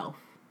yourself.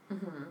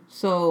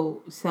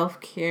 So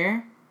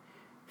self-care,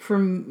 for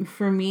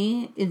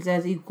me, is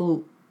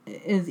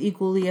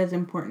equally as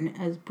important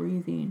as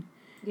breathing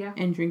Yeah.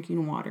 And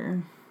drinking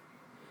water.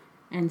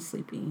 And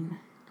sleeping.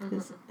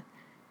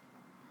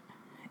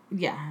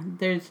 Yeah,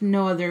 there's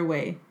no other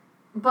way.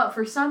 But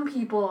for some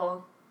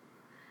people,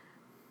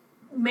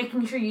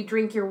 making sure you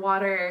drink your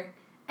water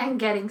and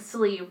getting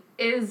sleep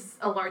is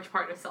a large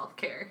part of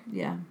self-care.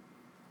 Yeah.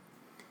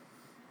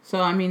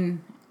 So, I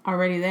mean,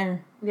 already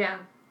there. Yeah.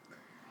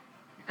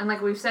 And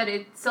like we've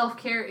said,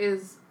 self-care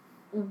is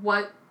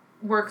what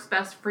works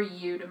best for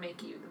you to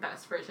make you the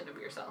best version of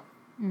yourself.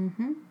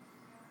 Mm-hmm.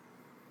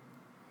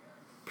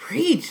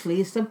 Preach,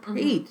 Lisa,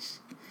 preach.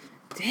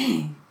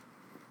 Dang.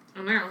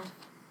 I know.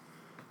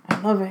 I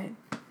love it.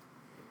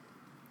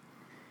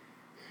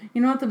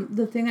 You know what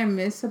the thing I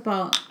miss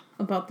about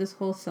this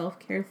whole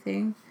self-care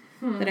thing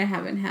that I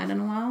haven't had in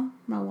a while?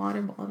 My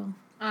water bottle.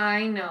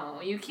 I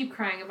know. You keep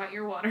crying about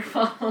your water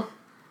bottle.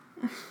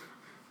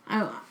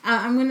 I'm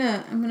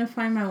gonna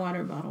find my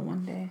water bottle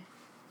one day.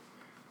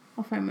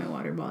 I'll find my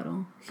water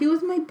bottle. He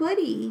was my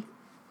buddy.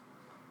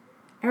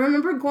 I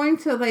remember going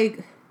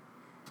to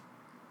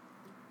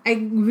I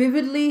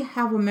vividly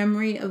have a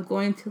memory of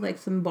going to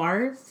some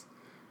bars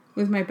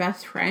with my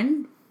best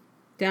friend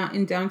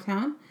in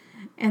downtown,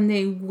 and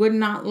they would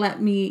not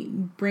let me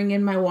bring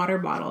in my water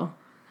bottle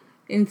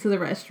into the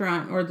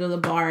restaurant or to the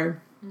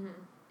bar. Mm-hmm.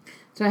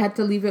 So I had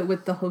to leave it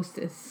with the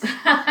hostess.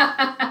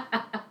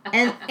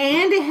 and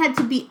it had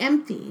to be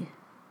empty.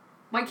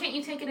 Why can't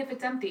you take it if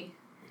it's empty?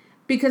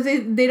 Because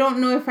they don't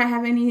know if I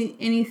have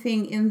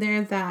anything in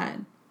there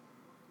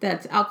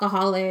that's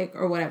alcoholic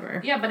or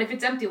whatever. Yeah, but if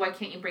it's empty, why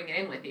can't you bring it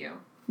in with you?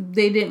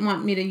 They didn't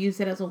want me to use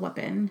it as a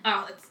weapon.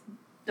 Oh, it's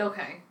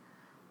okay.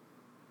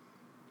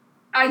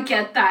 I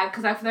get that,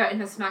 because I've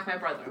threatened to smack my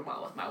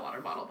brother-in-law with my water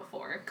bottle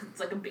before, because it's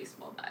like a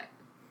baseball bat.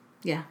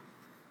 Yeah.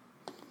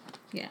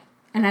 Yeah.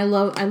 And I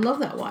love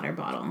that water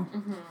bottle.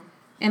 Mm-hmm.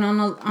 And on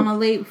a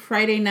late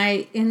Friday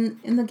night in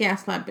the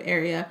gas lab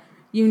area,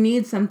 you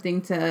need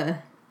something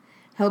to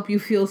help you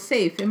feel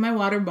safe. And my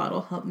water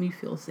bottle helped me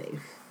feel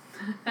safe.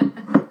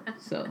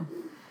 So.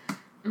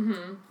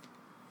 Mm-hmm.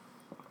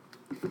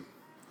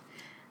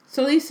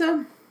 So,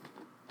 Lisa,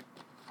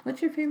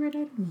 what's your favorite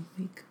item this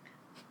week?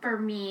 For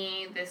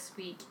me, this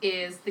week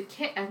is the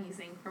kit I'm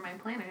using for my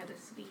planner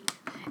this week.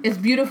 It's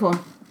beautiful.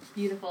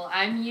 Beautiful.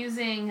 I'm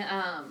using...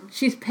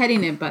 She's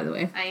petting it, by the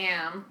way. I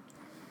am.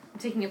 I'm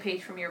taking a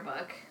page from your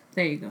book.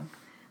 There you go.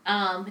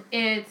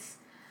 It's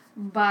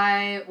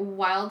by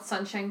Wild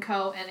Sunshine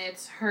Co., and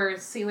it's her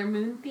Sailor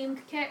Moon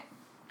themed kit.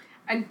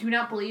 I do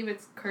not believe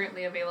it's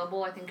currently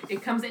available. I think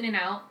it comes in and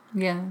out.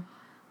 Yeah.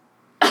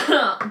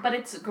 But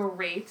it's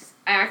great.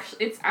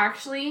 It's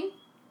actually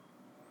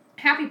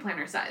Happy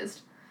Planner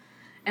sized.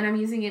 And I'm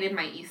using it in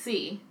my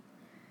EC.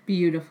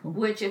 Beautiful.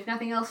 Which, if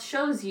nothing else,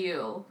 shows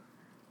you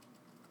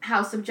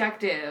how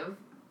subjective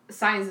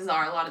sizes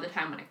are a lot of the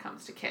time when it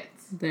comes to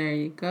kits. There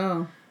you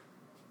go.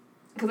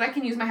 Because I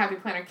can use my Happy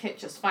Planner kit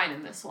just fine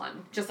in this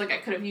one. Just like I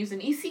could have used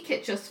an EC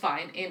kit just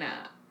fine in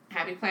a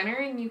Happy Planner.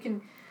 And you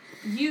can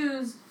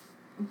use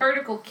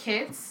vertical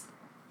kits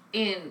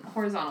in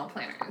horizontal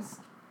planners.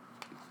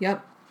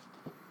 Yep.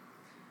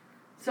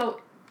 So,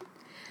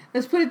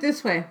 let's put it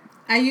this way.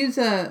 I use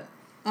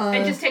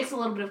it just takes a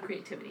little bit of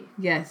creativity.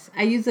 Yes.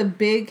 I use a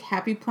big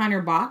Happy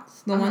Planner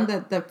box. The one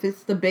that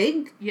fits the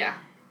big. Yeah.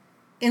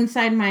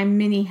 Inside my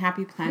mini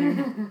Happy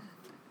Planner.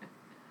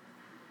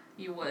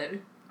 You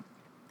would.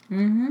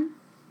 Mm-hmm.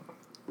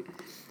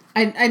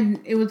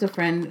 It was a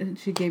friend.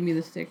 She gave me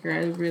the sticker.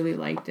 I really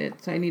liked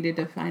it. So I needed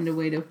to find a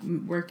way to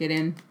work it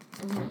in.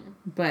 Mm-hmm.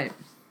 But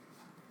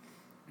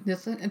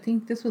I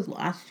think this was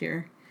last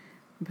year.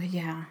 But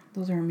yeah,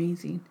 those are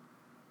amazing.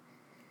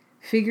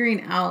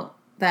 Figuring out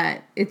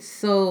that it's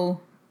so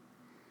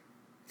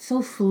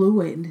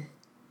fluid.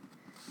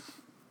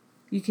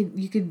 You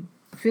could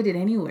fit it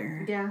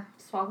anywhere. Yeah,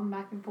 swap them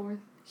back and forth.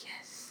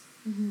 Yes.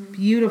 Mm-hmm.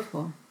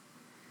 Beautiful.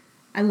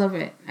 I love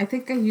it. I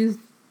think I used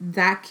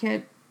that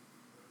kit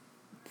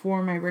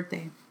for my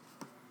birthday.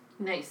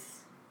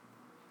 Nice.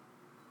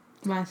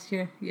 Last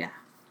year, yeah.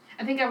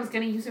 I think I was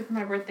going to use it for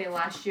my birthday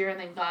last year and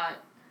then got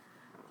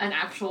an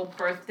actual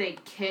birthday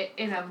kit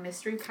in a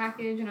mystery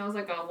package. And I was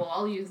like, oh, well,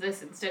 I'll use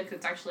this instead because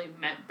it's actually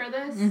meant for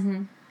this.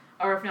 Mm-hmm.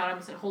 Or if not, I'm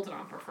just going to hold it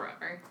on for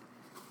forever.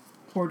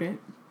 Hoard it.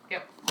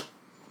 Yep.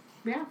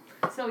 Yeah.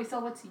 So, Lisa,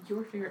 what's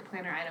your favorite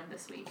planner item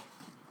this week?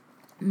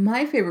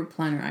 My favorite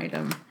planner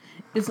item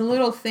is a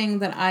little thing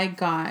that I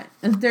got.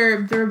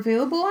 They're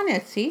available on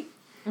Etsy.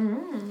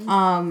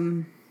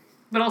 Mm-hmm.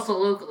 But also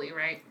locally,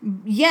 right?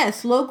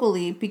 Yes,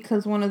 locally,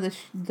 because one of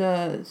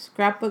the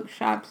scrapbook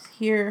shops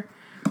here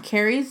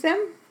carries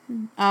them.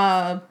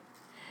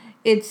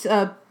 It's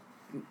a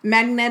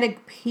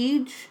magnetic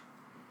page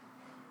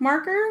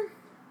marker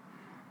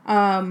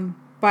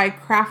by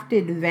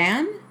Crafted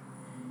Van.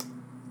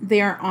 They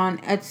are on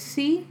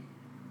Etsy.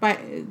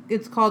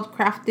 It's called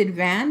Crafted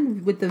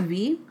Van with the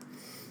V.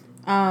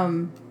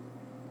 And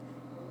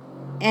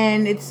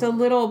it's a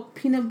little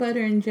peanut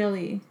butter and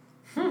jelly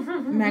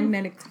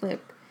magnetic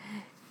clip.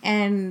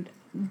 And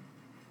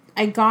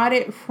I got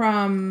it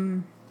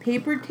from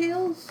Paper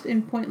Tales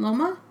in Point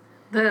Loma.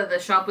 The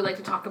shop we like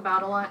to talk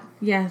about a lot.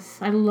 Yes,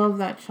 I love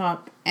that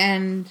shop.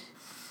 And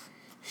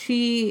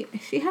she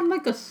had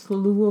like a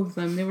slew of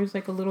them. There was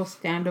like a little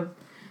stand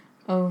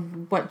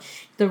of what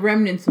the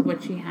remnants of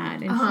what she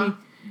had. And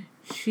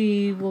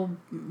she will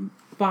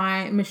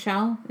buy,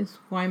 Michelle is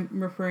who I'm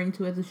referring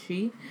to as a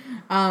she.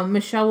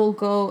 Michelle will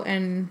go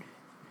and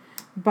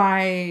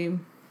buy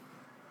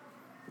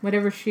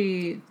whatever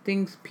she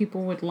thinks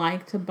people would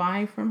like to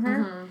buy from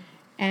her.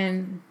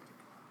 And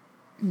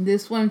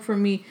this one for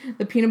me,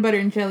 the peanut butter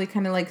and jelly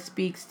kind of like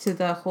speaks to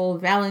the whole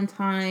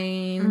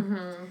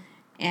Valentine.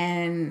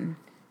 And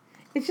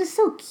it's just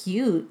so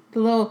cute. The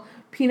little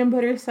peanut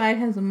butter side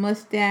has a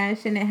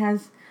mustache and it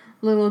has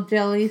little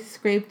jelly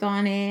scraped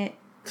on it.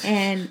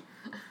 And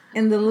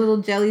the little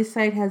jelly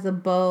side has a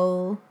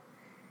bow.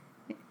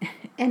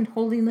 And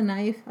holding the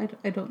knife.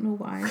 I don't know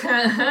why.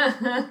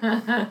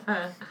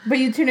 But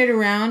you turn it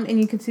around and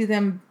you can see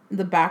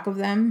the back of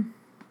them.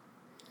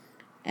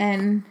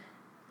 And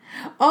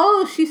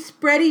oh, she's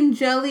spreading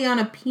jelly on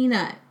a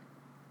peanut.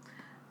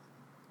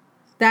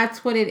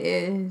 That's what it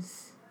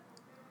is.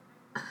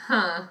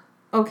 Huh.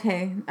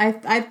 Okay.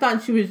 I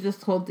thought she was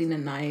just holding a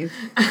knife.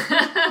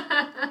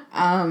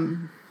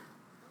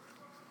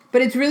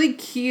 But it's really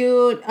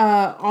cute.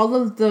 All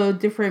of the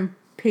different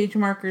page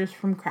markers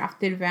from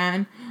Crafted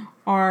Van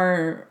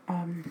are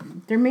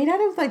they're made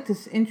out of like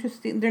this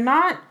interesting, they're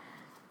not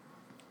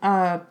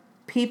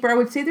paper. I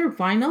would say they're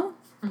vinyl.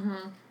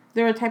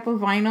 They're a type of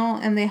vinyl,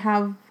 and they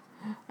have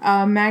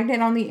a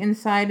magnet on the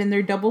inside, and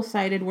they're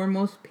double-sided, where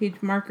most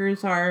page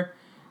markers are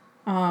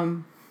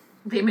the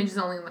image is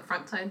only on the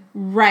front side.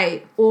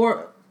 Right.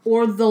 Or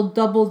they'll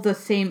double the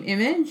same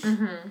image.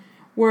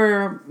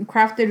 Where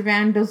Crafted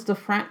Van does the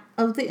front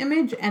of the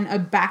image and a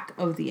back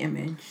of the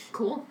image.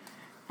 Cool.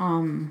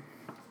 And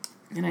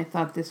I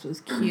thought this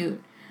was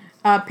cute.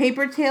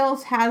 Paper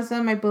Tales has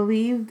them. I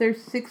believe they're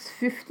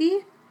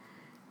 $6.50.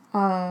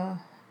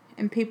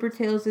 And Paper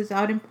Tales is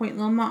out in Point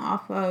Loma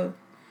off of,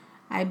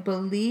 I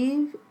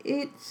believe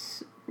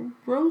it's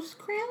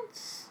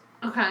Rosecrans.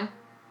 Okay.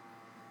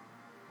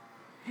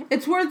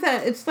 It's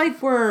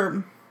like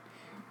where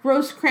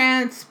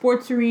Rosecrans,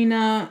 Sports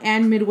Arena,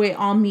 and Midway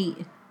all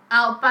meet.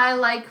 Out by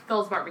like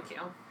Phil's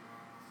Barbecue.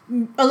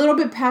 A little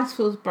bit past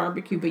Phil's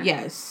Barbecue, but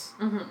yes.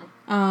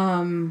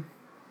 Isn't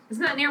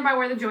that nearby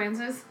where the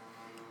Joann's is?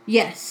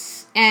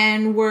 Yes.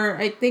 And where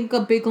I think a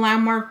big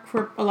landmark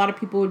for a lot of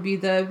people would be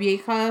the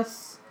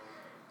Viejas.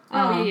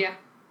 Yeah.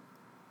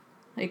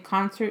 Like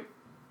concert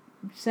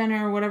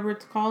center or whatever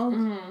it's called.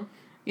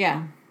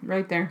 Yeah,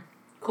 right there.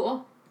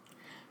 Cool.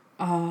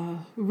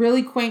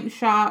 Really quaint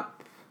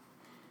shop.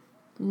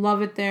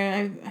 Love it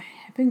there.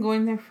 I've been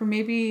going there for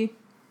maybe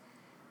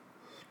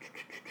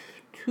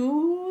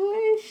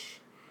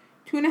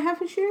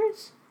 2.5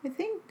 years, I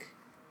think.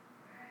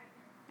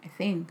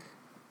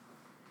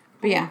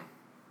 But yeah.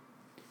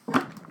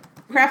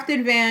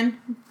 Crafted Van,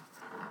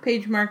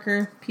 page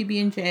marker,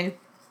 PB&J.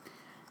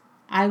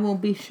 I will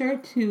be sure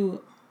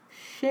to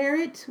share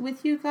it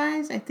with you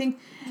guys. I think,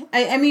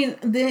 I mean,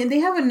 they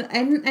have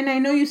and I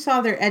know you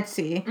saw their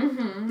Etsy.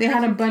 They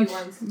had a bunch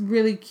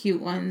really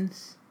cute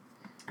ones.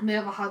 And they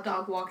have a hot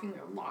dog walking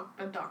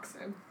a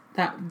dachshund.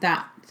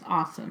 That's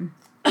awesome.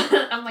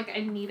 I'm like, I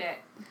need it.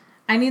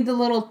 I need the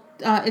little,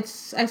 I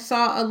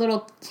saw a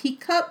little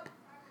teacup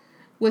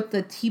with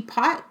the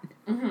teapot.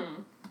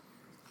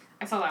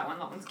 I saw that one.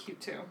 That one's cute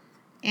too.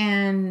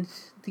 And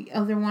the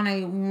other one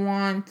I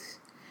want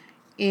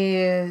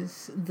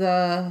is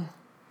I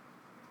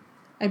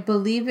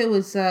believe it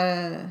was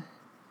a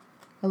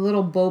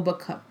little boba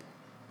cup.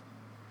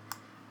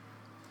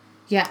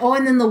 Yeah. Oh,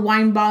 and then the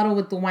wine bottle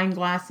with the wine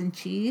glass and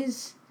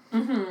cheese.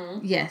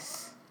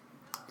 Yes.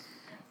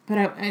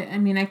 But I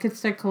mean, I could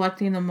start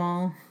collecting them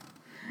all.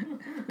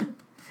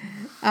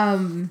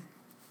 Have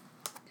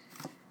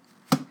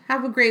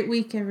a great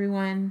week,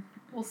 everyone.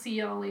 We'll see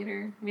y'all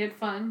later. We had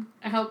fun.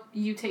 I hope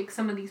you take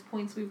some of these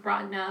points we've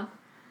brought up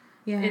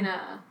in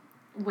a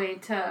way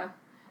to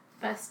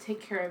best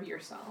take care of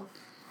yourself.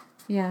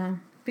 Yeah,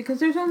 because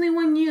there's only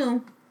one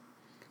you,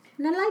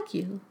 and I like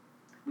you.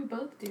 We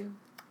both do.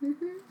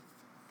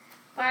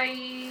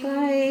 Bye.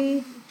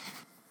 Bye.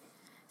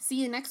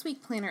 See you next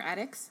week, Planner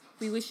Addicts.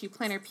 We wish you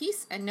planner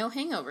peace and no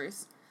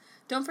hangovers.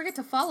 Don't forget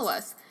to follow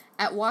us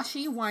at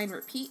Washi Wine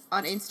Repeat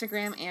on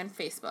Instagram and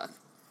Facebook.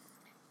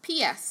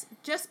 P.S.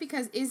 Just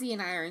because Izzy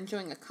and I are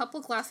enjoying a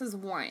couple glasses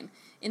of wine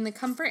in the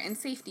comfort and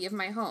safety of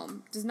my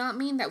home does not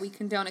mean that we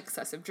condone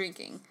excessive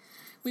drinking.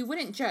 We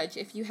wouldn't judge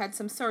if you had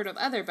some sort of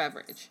other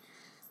beverage.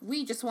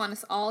 We just want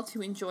us all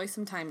to enjoy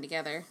some time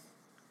together.